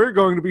soon, we're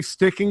going to be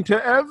sticking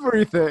to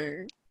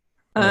everything."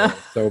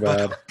 So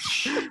bad.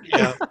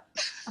 Yeah.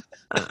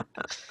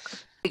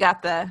 We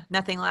got the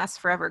 "Nothing Lasts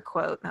Forever"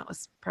 quote. That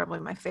was probably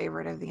my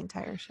favorite of the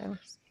entire show.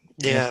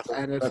 Yeah.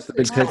 And That's the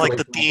big it's takeaway. Like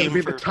the going theme to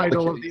be the for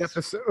title of the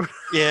episode.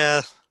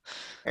 Yeah.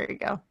 There you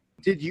go.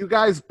 Did you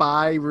guys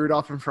buy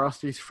Rudolph and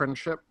Frosty's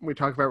friendship? We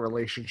talk about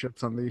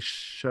relationships on these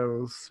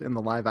shows in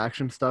the live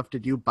action stuff.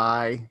 Did you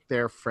buy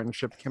their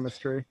friendship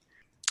chemistry?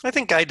 I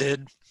think I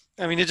did.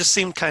 I mean, it just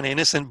seemed kind of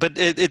innocent, but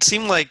it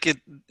seemed like it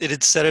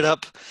had set it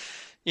up,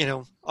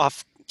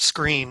 off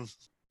screen.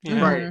 You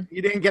know? Right.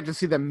 You didn't get to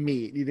see them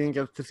meet. You didn't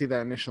get to see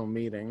that initial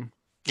meeting.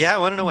 Yeah, I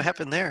want to know what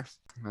happened there.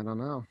 I don't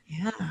know.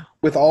 Yeah.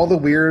 With all the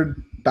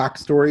weird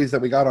backstories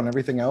that we got on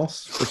everything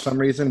else, for some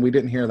reason we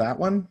didn't hear that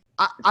one.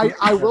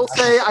 I will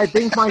say I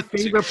think my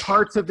favorite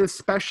parts of this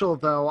special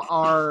though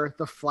are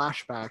the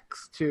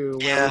flashbacks to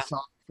where we saw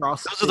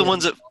Frosty. Those are the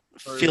ones that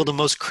feel the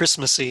most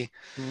Christmassy.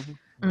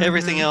 Mm-hmm.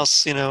 Everything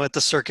else, at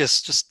the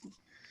circus, just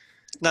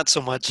not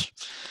so much.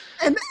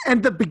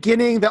 And the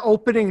beginning, the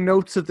opening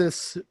notes of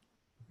this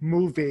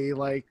movie,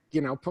 like,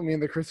 put me in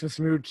the Christmas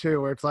mood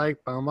too, where it's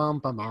like bum bum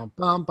bum bum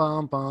bum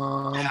bum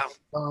bum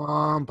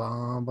bum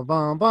bum bum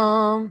bum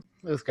bum.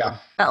 It was good.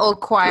 That little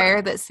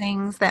choir that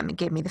sings, that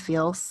gave me the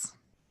feels.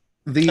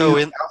 In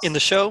the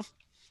show?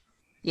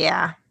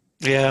 Yeah.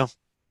 Yeah.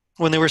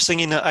 When they were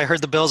singing I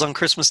Heard the Bells on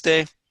Christmas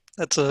Day,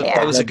 that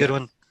was a good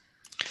one.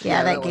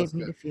 Yeah, that gave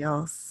me the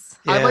feels.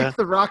 Yeah. I liked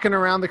the rocking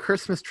around the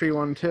Christmas tree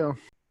one too.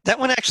 That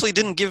one actually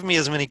didn't give me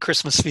as many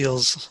Christmas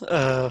feels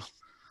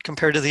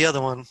compared to the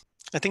other one.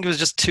 I think it was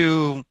just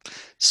too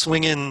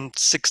swinging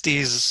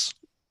 60s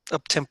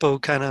up-tempo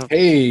kind of.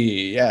 Hey,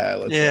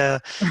 yeah. Yeah.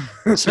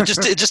 So it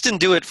just didn't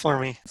do it for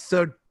me.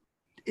 So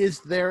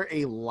is there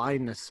a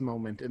Linus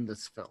moment in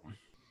this film?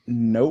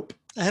 Nope.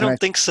 I don't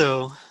think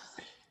so.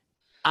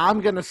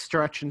 I'm going to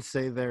stretch and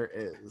say there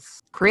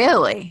is.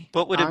 Really?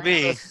 What would it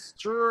be?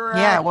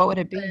 Yeah, what would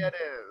it be? It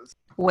is.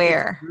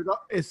 Where?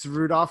 It's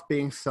Rudolph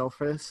being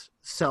selfless,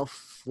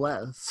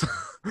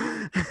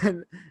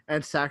 and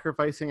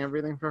sacrificing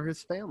everything for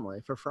his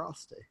family, for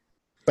Frosty.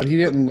 But he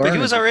didn't learn. But he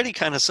was already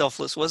kind of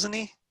selfless, wasn't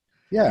he?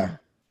 Yeah.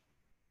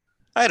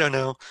 I don't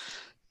know.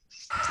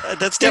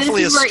 That's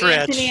definitely a stretch. Where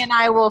Anthony and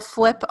I will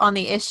flip on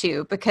the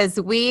issue because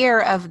we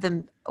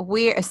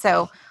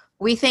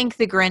think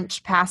the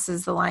Grinch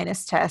passes the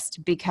Linus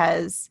test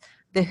because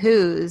the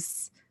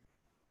Who's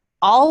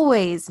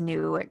always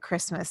knew what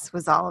Christmas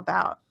was all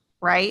about,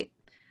 right?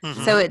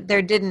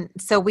 Mm-hmm.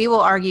 So we will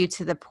argue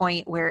to the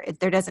point where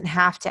there doesn't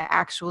have to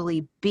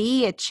actually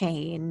be a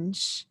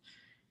change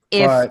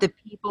if the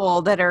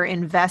people that are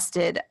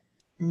invested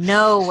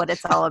know what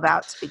it's all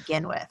about to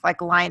begin with,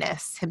 like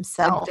Linus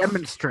himself. And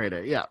demonstrate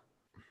it, yeah.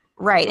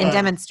 Right, and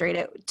demonstrate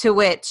it, to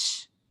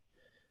which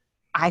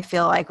I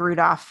feel like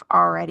Rudolph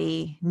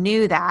already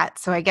knew that.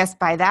 So I guess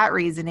by that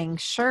reasoning,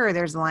 sure,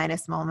 there's a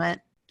Linus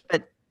moment,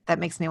 but that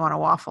makes me want to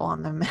waffle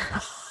on them.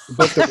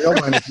 But the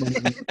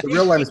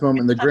real Linus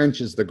moment, the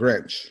Grinch is the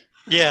Grinch.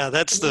 Yeah,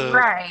 that's the...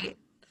 Right.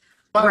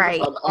 But, right.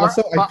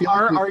 Also, I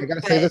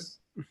gotta say this.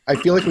 I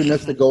feel like we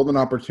missed the golden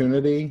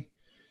opportunity.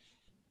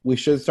 We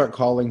should start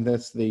calling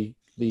this the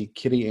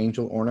Kitty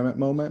Angel ornament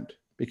moment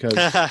because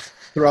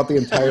throughout the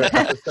entire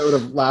episode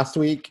of last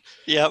week,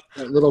 that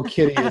little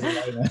kitty is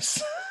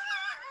Linus.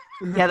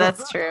 Yeah,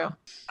 that's true.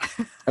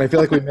 And I feel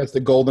like we missed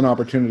the golden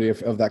opportunity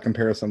of that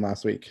comparison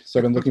last week. So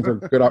I've been looking for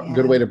a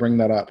good way to bring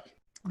that up.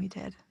 We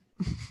did.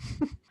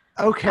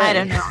 Okay. I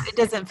don't know. It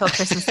doesn't feel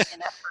Christmassy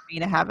enough for me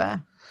to have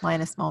a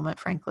Linus moment,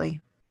 frankly.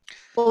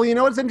 Well,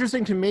 what's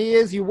interesting to me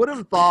is you would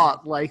have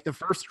thought like the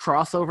first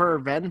crossover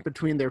event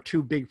between their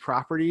two big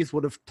properties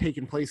would have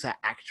taken place at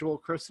actual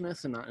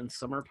Christmas and not in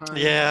summertime.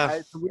 Yeah.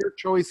 It's a weird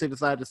choice. They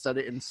decided to set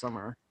it in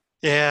summer.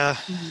 Yeah.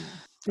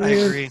 I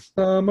agree.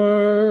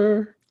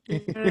 Summer.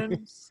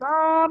 In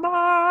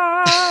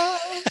summer.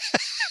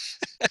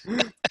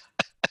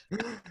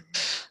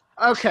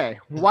 Okay.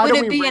 Would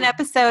it be an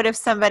episode if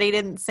somebody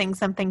didn't sing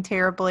something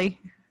terribly?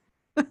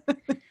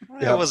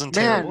 That wasn't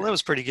terrible. That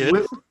was pretty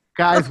good.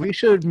 Guys, we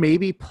should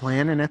maybe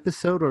plan an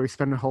episode where we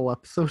spend a whole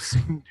episode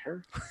singing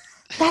terribly.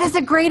 That is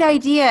a great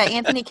idea.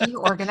 Anthony, can you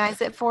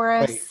organize it for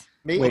us?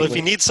 Well, if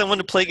you need someone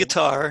to play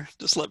guitar,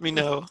 just let me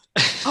know.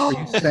 Are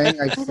you saying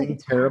I sing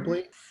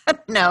terribly?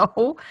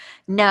 No.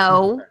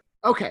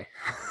 Okay.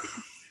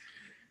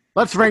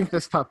 Let's rank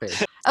this puppy.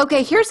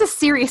 Okay, here's a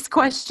serious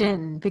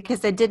question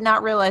because I did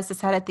not realize this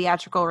had a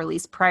theatrical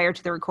release prior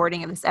to the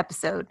recording of this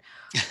episode.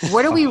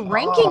 What are we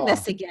ranking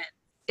this again?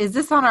 Is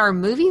this on our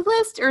movie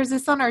list or is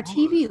this on our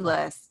TV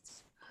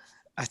list?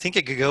 I think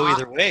it could go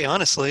either way,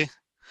 honestly.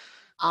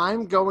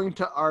 I'm going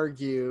to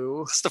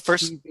argue... It's the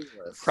first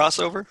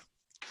crossover?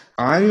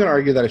 I'm going to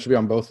argue that it should be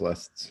on both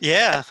lists.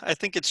 Yeah, I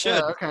think it should.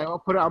 Yeah, okay, I'll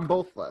put it on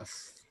both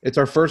lists. It's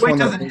our first one.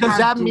 Does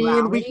that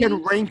mean we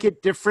can rank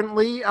it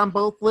differently on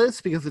both lists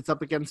because it's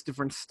up against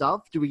different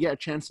stuff? Do we get a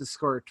chance to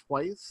score it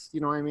twice?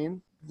 You know what I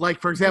mean? Like,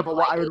 for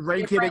example, I would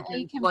rank it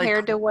against...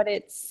 compared to what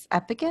it's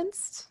up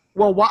against?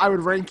 Well, what I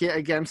would rank it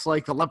against,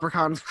 like, the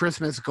Leprechaun's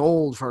Christmas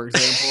Gold, for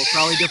example, is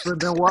probably different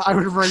than what I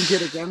would rank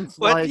it against.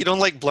 What? Like, you don't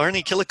like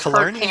Blarney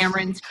Killicalarney?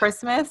 Cameron's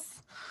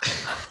Christmas?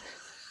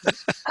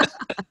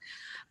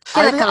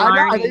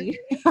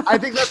 I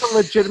think that's a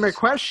legitimate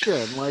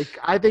question. Like,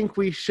 I think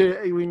we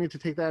need to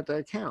take that into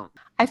account.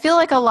 I feel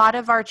like a lot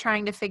of our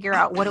trying to figure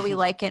out what do we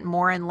like it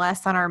more and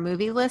less on our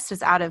movie list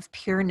is out of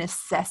pure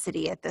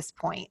necessity at this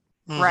point,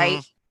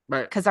 right?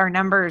 Right. Because our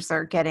numbers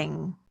are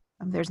getting...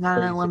 There's not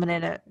an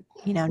unlimited,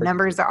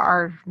 numbers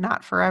are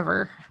not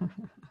forever.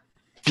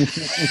 But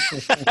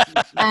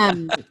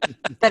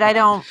I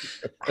don't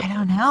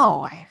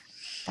know.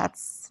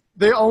 That's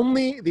the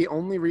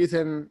only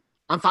reason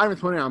I'm fine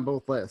with putting it on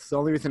both lists. The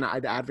only reason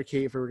I'd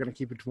advocate if we were going to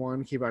keep it to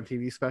one, keep it on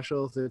TV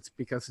specials, it's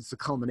because it's a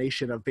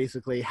culmination of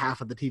basically half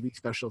of the TV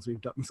specials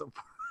we've done so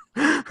far.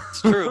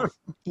 It's true.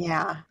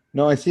 Yeah.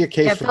 No, I see a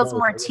case Yeah, it for feels both.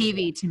 more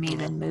TV to me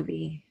than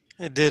movie.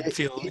 It did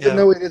feel, even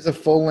though it is a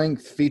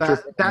full-length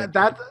feature.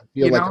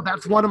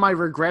 That's one of my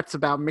regrets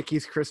about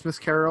Mickey's Christmas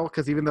Carol,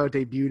 because even though it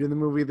debuted in the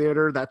movie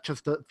theater, that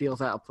just feels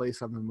out of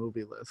place on the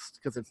movie list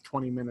because it's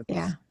 20 minutes.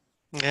 Yeah.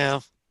 Yeah.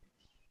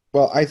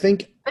 Well, I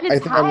think I'm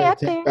going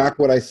to take back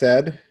what I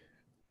said,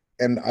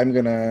 and I'm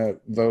going to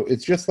vote.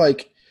 It's just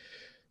like,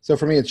 so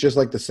for me, it's just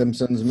like the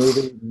Simpsons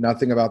movie.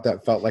 Nothing about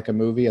that felt like a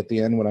movie at the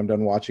end when I'm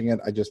done watching it.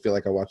 I just feel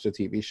like I watched a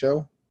TV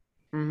show.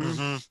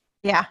 Mm-hmm.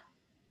 Yeah.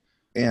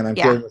 And I'm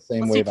feeling the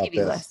same way about TV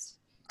this. List.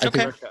 I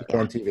think it's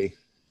on TV.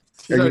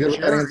 Are you good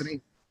with that, Anthony?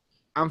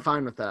 I'm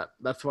fine with that.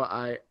 That's what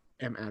I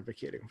am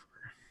advocating for.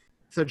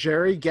 So,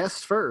 Gerry,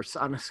 guess first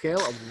on a scale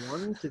of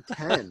 1 to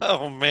 10.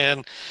 Oh,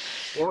 man.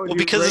 Well,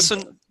 because this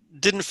one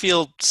didn't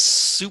feel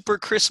super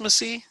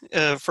Christmassy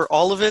for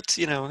all of it.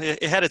 You know,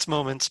 it had its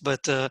moments,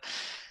 but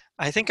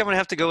I think I'm going to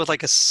have to go with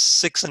like a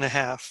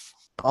 6.5.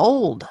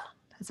 Bold.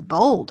 That's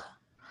bold.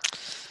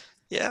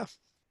 Yeah.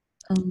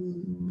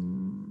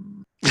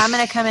 I'm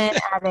going to come in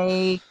at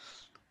a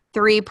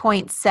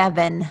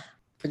 3.7. I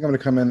think I'm going to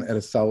come in at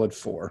a solid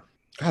 4.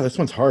 God, this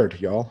one's hard,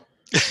 y'all.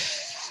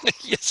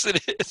 Yes,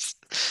 it is.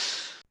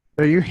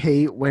 So you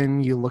hate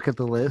when you look at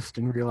the list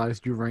and realize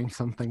you ranked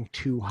something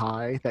too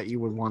high that you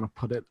would want to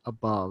put it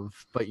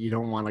above, but you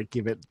don't want to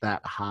give it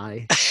that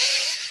high.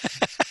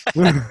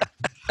 I'm going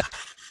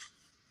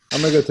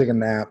to go take a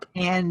nap.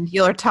 And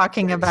you're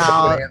talking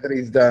about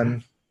Anthony's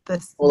done. The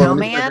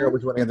Snowman? Figure out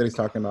which one Anthony's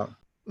talking about.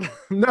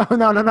 No.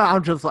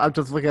 I'm just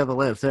looking at the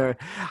list.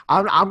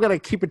 I'm gonna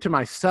keep it to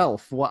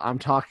myself what I'm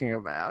talking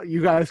about.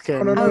 You guys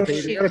can. Oh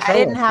shoot! I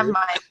didn't have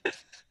my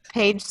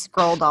page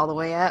scrolled all the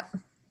way up.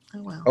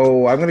 Oh well.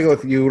 Oh, I'm gonna go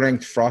with you.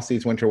 Ranked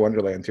Frosty's Winter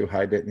Wonderland too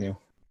high, didn't you?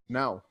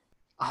 No.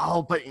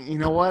 Oh, but you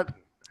know what?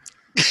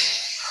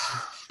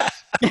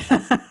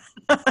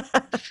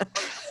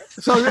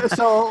 So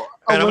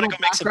I'm gonna go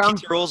make some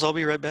pizza rolls. I'll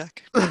be right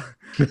back.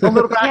 A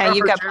little background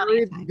you've for got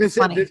Gerry.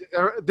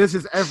 This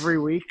is every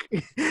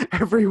week.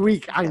 Every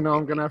week I know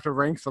I'm going to have to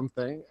rank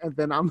something, and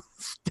then I'm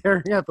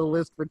staring at the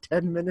list for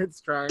 10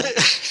 minutes trying,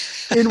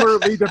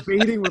 inwardly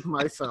debating with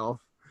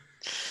myself.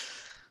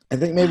 I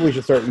think maybe we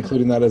should start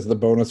including that as the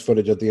bonus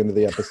footage at the end of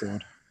the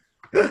episode.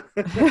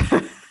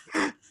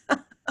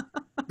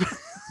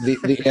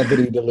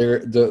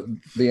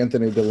 the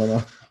Anthony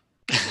dilemma.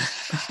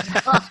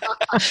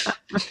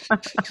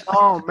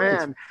 Oh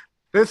man,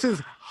 this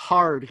is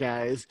hard,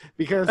 guys,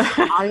 because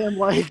I am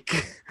like,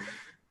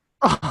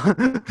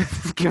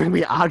 this is giving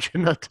me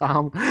agita,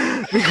 Thom,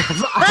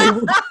 because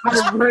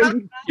I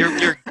ranked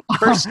your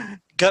first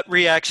gut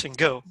reaction.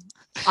 Go.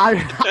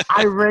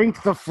 I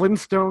ranked the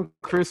Flintstone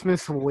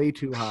Christmas way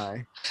too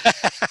high.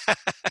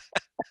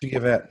 You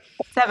give it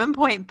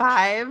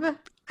 7.5.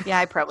 Yeah,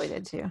 I probably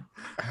did too.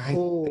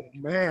 Oh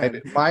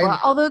man!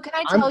 Although, can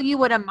I tell you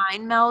what a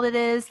mind meld it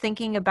is?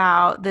 Thinking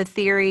about the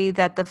theory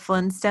that the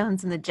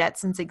Flintstones and the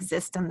Jetsons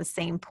exist on the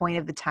same point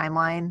of the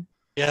timeline.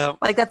 Yeah,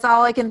 like that's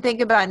all I can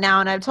think about now.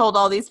 And I've told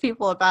all these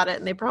people about it,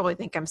 and they probably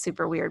think I'm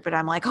super weird. But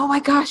I'm like, oh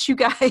my gosh, you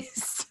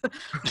guys, the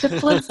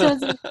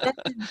Flintstones and the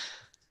Jetsons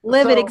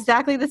live at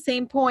exactly the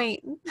same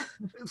point.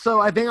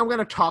 So I think I'm going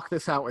to talk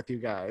this out with you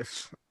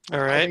guys. All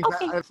right,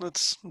 okay.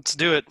 Let's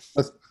do it.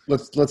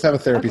 Let's have a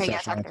therapy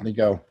session. Anthony,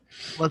 go.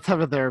 Let's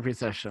have a therapy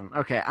session.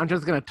 Okay, I'm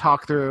just gonna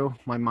talk through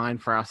my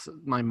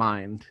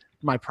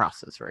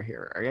process right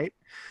here. All right.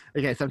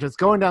 Okay, so I'm just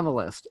going down the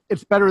list.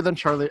 It's better than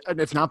Charlie.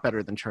 It's not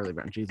better than Charlie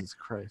Brown. Jesus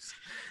Christ!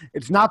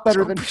 It's not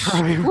better than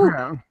Charlie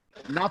Brown.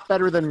 Not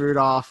better than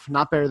Rudolph.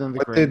 Not better than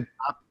the Grinch.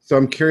 So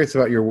I'm curious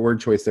about your word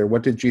choice there.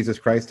 What did Jesus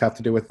Christ have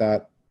to do with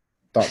that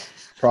thought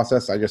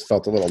process? I just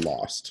felt a little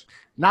lost.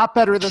 Not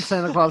better than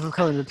Santa Claus is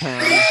coming to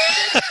town.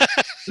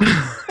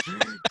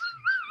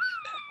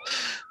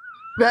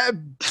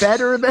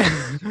 Better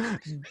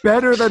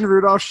than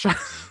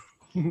Rudolph.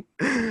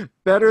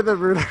 Better than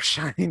Rudolph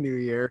Shiny New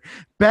Year.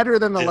 Better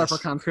than the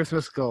Leprechaun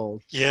Christmas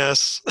Gold.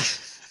 Yes.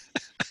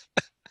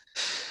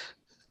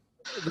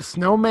 The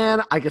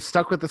Snowman. I get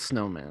stuck with the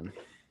Snowman.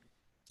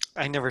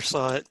 I never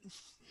saw it.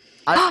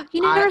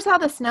 You never saw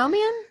the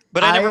Snowman?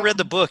 But I never read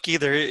the book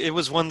either. It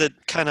was one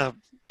that kind of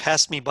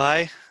passed me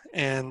by.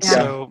 And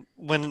so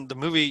when the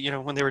movie,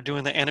 when they were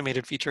doing the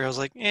animated feature, I was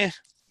like,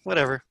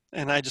 whatever.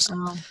 And I just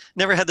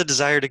never had the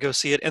desire to go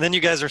see it. And then you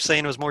guys are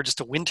saying it was more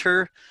just a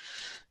winter,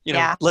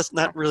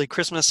 not really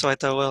Christmas. So I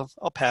thought, well,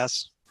 I'll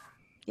pass.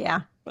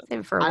 Yeah, save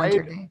it for a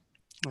winter day.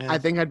 I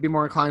think I'd be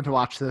more inclined to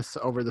watch this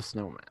over the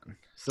Snowman.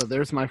 So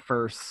there's my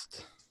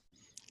first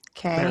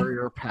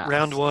barrier pass.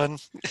 Round one.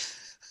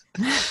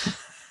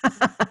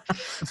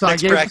 So I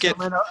gave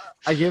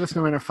the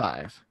Snowman a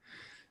 5.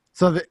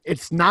 So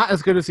it's not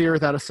as good as Year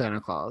Without a Santa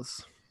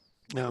Claus.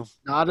 No.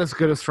 Not as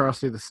good as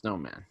Frosty the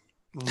Snowman.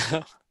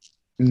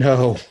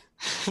 No.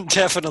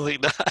 Definitely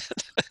not.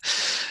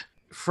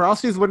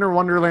 Frosty's Winter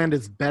Wonderland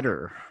is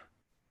better.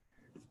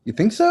 You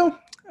think so?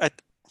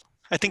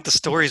 I I think the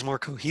story is more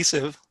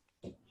cohesive.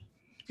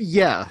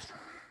 Yeah.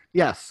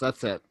 Yes,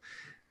 that's it.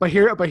 But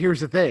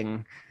here's the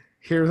thing.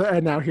 Here's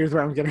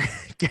where I'm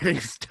getting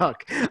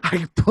stuck.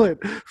 I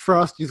put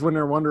Frosty's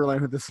Winter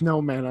Wonderland with the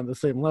Snowman on the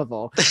same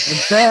level,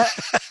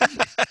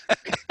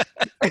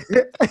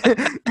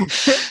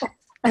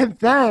 and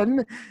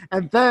then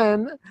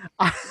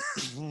I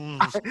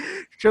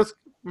just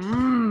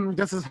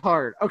this is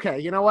hard. Okay,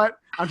 you know what?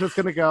 I'm just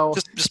gonna go.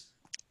 Just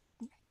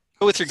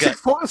go with your gut.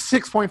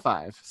 6.5.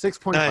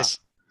 6.5. Nice.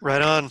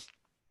 Right on.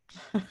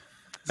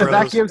 So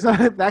that gives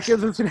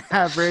us an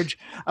average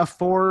of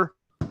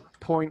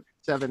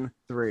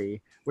 4.73,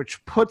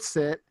 which puts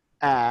it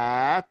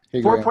at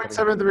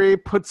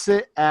 4.73. Puts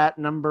it at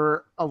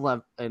number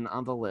 11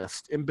 on the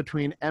list, in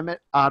between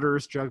Emmett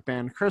Otter's Jug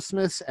Band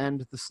Christmas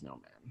and The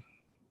Snowman.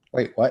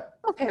 Wait, what?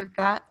 Okay with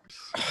that.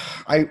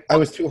 I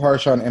was too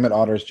harsh on Emmett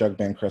Otter's Jug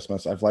Band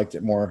Christmas. I've liked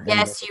it more.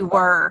 Yes, you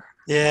were.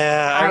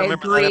 Yeah, I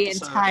remember that agree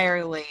episode.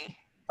 entirely.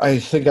 I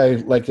think I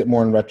liked it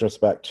more in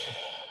retrospect.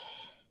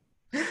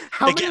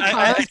 How many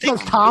times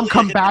does Thom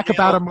come back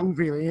about a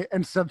movie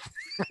and said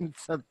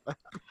that?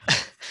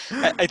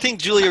 I think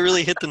Julia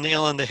really hit the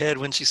nail on the head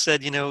when she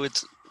said,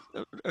 it's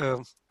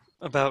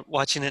about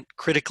watching it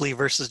critically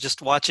versus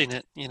just watching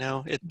it.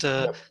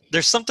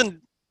 There's something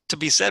to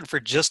be said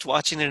for just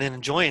watching it and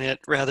enjoying it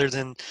rather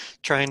than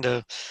trying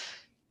to,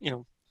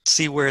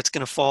 see where it's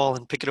going to fall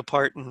and pick it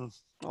apart and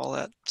all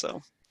that. So,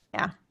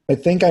 yeah. I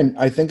think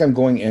I'm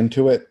going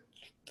into it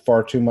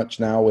far too much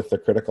now with the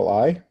critical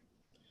eye.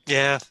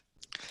 Yeah.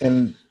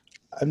 And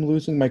I'm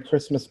losing my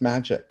Christmas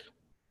magic.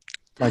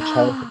 My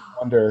childhood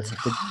wonder.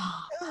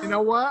 You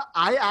know what?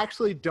 I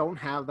actually don't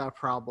have that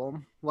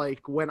problem.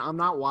 Like, when I'm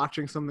not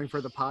watching something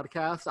for the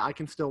podcast, I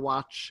can still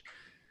watch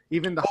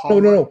even the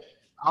No.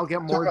 I'll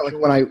get more joy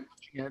watching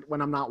it when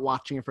I'm not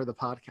watching it for the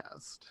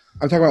podcast.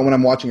 I'm talking about when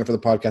I'm watching it for the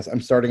podcast. I'm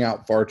starting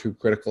out far too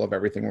critical of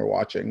everything we're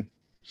watching.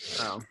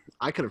 Oh,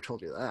 I could have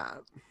told you that.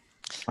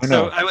 I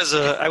know.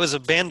 So I was a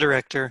band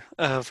director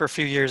for a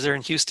few years there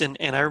in Houston,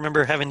 and I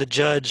remember having to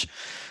judge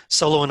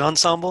solo and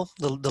ensemble,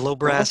 the low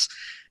brass,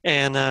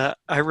 and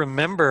I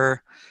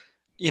remember,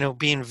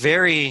 being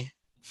very,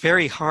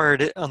 very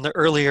hard on the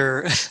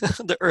earlier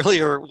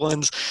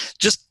ones.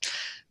 Just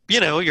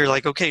you're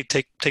like, okay,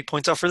 take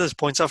points off for this,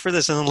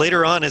 and then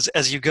later on,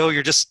 as you go,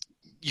 you're just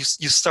you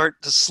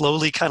start to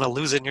slowly kind of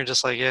lose it, and you're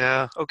just like,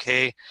 yeah,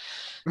 okay.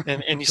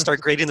 And you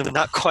start grading them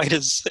not quite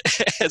as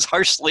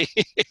harshly.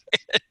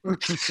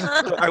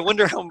 I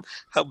wonder how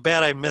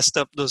bad I messed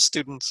up those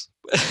students.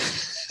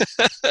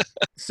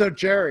 So,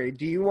 Gerry,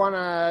 do you want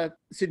to,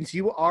 since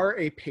you are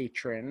a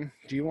patron,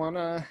 do you want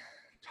to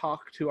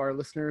talk to our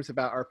listeners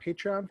about our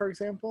Patreon, for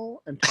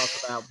example, and talk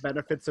about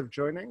benefits of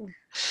joining?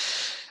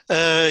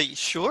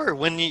 Sure.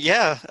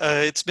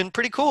 It's been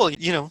pretty cool.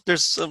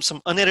 There's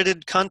some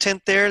unedited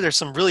content there. There's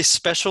some really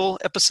special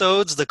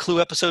episodes. The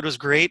Clue episode was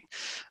great.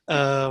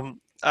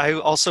 I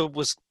also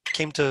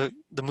came to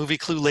the movie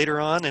Clue later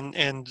on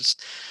and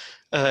just,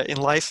 in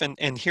life,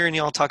 and hearing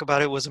y'all talk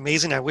about it was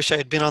amazing. I wish I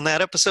had been on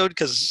that episode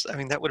because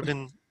that would have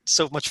been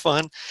so much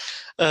fun.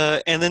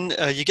 And then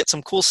you get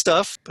some cool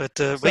stuff. But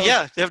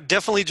yeah,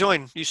 definitely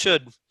join. You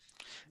should.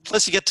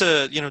 Plus, you get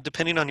to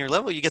depending on your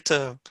level, you get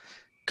to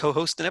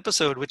co-host an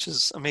episode, which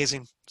is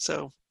amazing.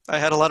 So I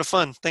had a lot of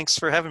fun. Thanks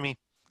for having me.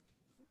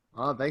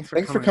 Oh, thanks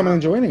for coming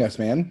and joining us,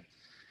 man.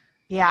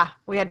 Yeah,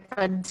 we had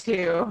fun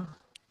too.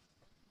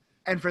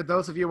 And for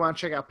those of you who want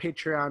to check out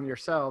Patreon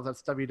yourselves,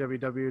 that's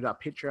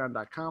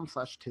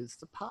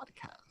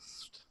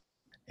www.patreon.com/tisthepodcast.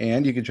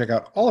 And you can check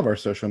out all of our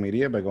social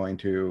media by going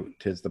to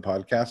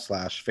tisthepodcast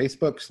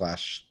 /Facebook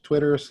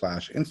 /Twitter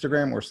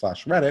 /Instagram or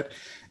 /Reddit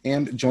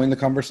and join the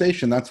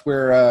conversation. That's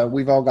where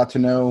we've all got to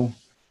know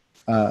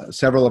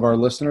several of our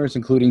listeners,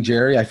 including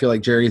Gerry. I feel like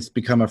Gerry has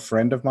become a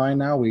friend of mine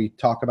now. We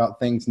talk about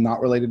things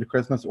not related to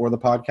Christmas or the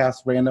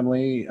podcast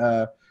randomly.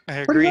 I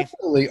agree.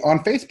 Regularly on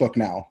Facebook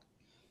now.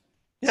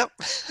 Yep.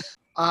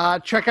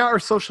 Check out our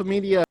social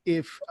media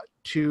if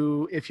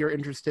you're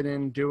interested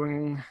in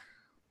doing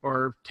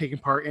or taking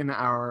part in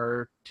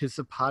our Tis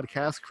the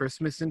Podcast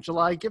Christmas in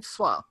July gift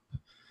swap,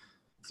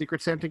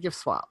 Secret Santa gift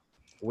swap,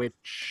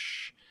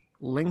 which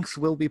links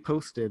will be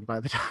posted by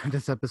the time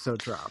this episode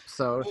drops.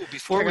 So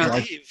before we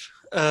leave,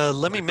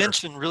 let me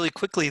mention really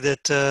quickly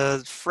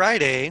that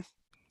Friday,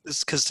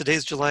 because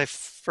today's July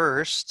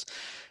 1st,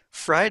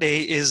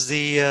 Friday is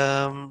the,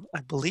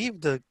 I believe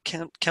the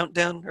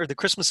countdown or the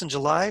Christmas in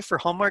July for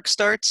Hallmark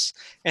starts,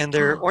 and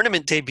their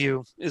ornament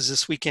debut is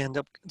this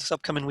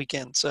upcoming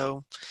weekend.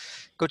 So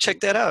go check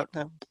that out.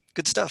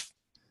 Good stuff.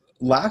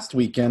 Last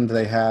weekend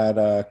they had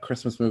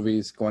Christmas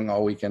movies going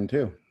all weekend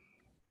too.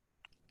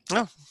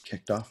 Oh,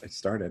 kicked off. It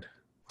started.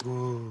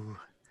 Ooh.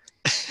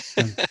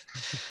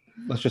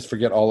 Let's just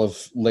forget all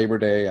of Labor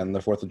Day and the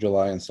 4th of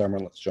July and summer.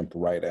 Let's jump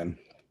right in.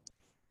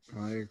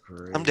 I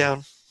agree. I'm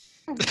down.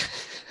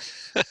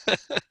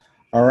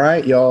 All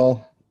right,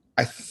 y'all.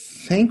 I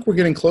think we're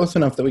getting close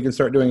enough that we can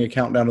start doing a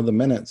countdown of the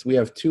minutes. We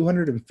have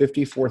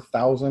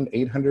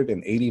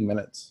 254,880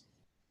 minutes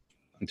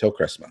until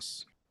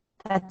Christmas.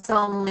 That's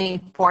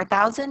only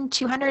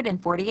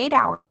 4,248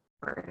 hours.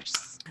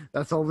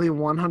 That's only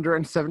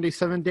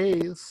 177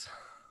 days.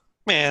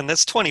 Man,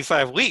 that's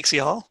 25 weeks,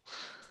 y'all.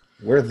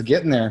 We're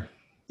getting there.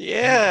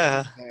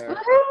 Yeah.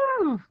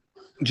 Woohoo!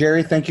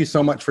 Gerry, thank you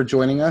so much for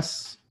joining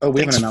us. Oh,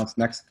 we Thanks. haven't announced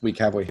next week,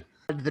 have we?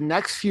 The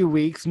next few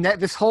weeks,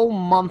 this whole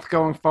month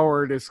going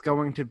forward is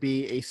going to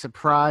be a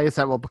surprise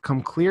that will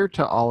become clear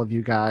to all of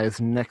you guys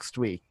next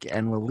week,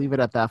 and we'll leave it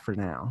at that for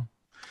now.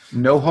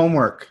 No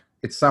homework.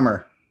 It's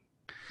summer.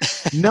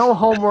 No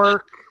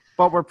homework,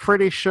 but we're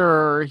pretty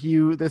sure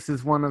this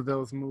is one of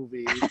those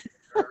movies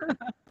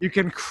you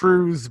can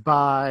cruise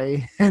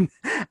by and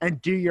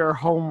do your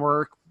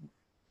homework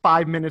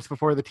 5 minutes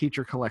before the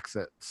teacher collects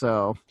it.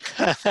 So,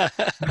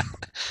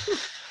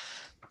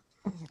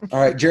 all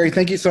right, Gerry,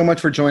 thank you so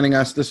much for joining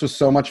us. This was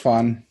so much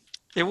fun.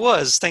 It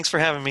was. Thanks for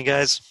having me,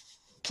 guys.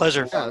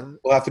 Pleasure. yeah.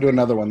 We'll have to do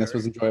another one. This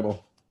was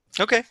enjoyable.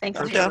 Okay. Thanks,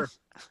 I'm Gerry.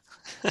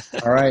 down.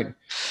 All right.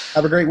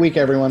 Have a great week,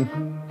 everyone.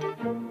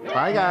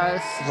 Bye,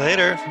 guys.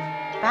 Later.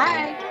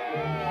 Bye.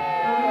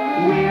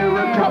 We're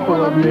a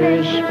couple of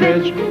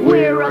misfits.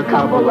 We're a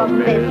couple of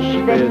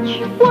misfits.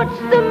 What's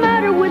the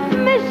matter with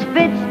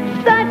misfits?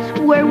 That's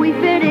where we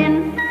fit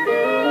in.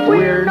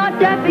 We're not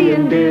Daffy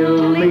and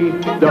Dilly.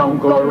 Don't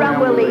go around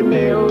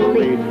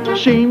willy-nilly.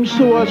 Seems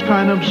to us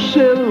kind of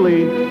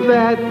silly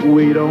that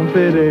we don't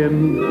fit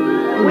in.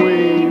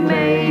 We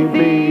may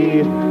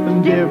be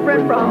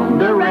different from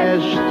the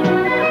rest.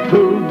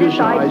 Who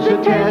decides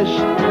the test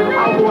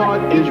of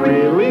what is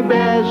really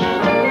best?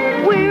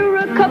 We're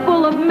a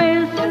couple of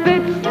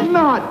misfits.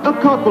 Not a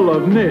couple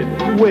of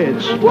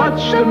nitwits.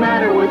 What's the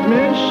matter with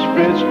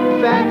misfits?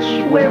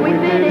 That's where we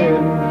fit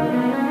in.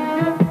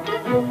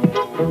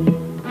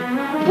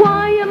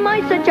 Why am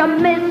I such a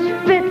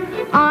misfit?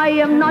 I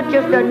am not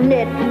just a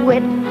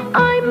nitwit.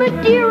 I'm a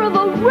dear of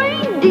a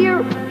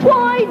reindeer.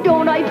 Why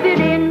don't I fit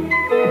in?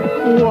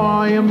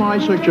 Why am I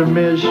such a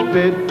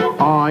misfit?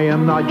 I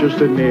am not just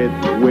a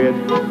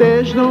nitwit.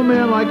 There's no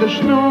man like a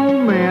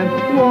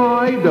snowman.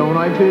 Why don't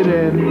I fit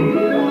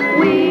in?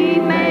 We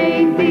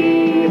may be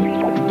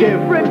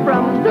Different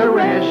from the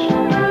rest.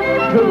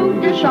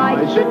 Who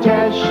decides the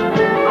test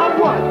of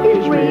what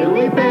is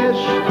really best?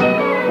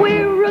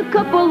 We're a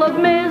couple of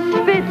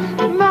misfits.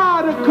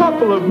 Not a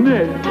couple of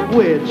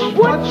nitwits.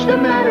 What's the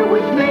matter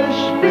with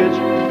misfits?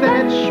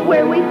 That's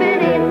Where we fit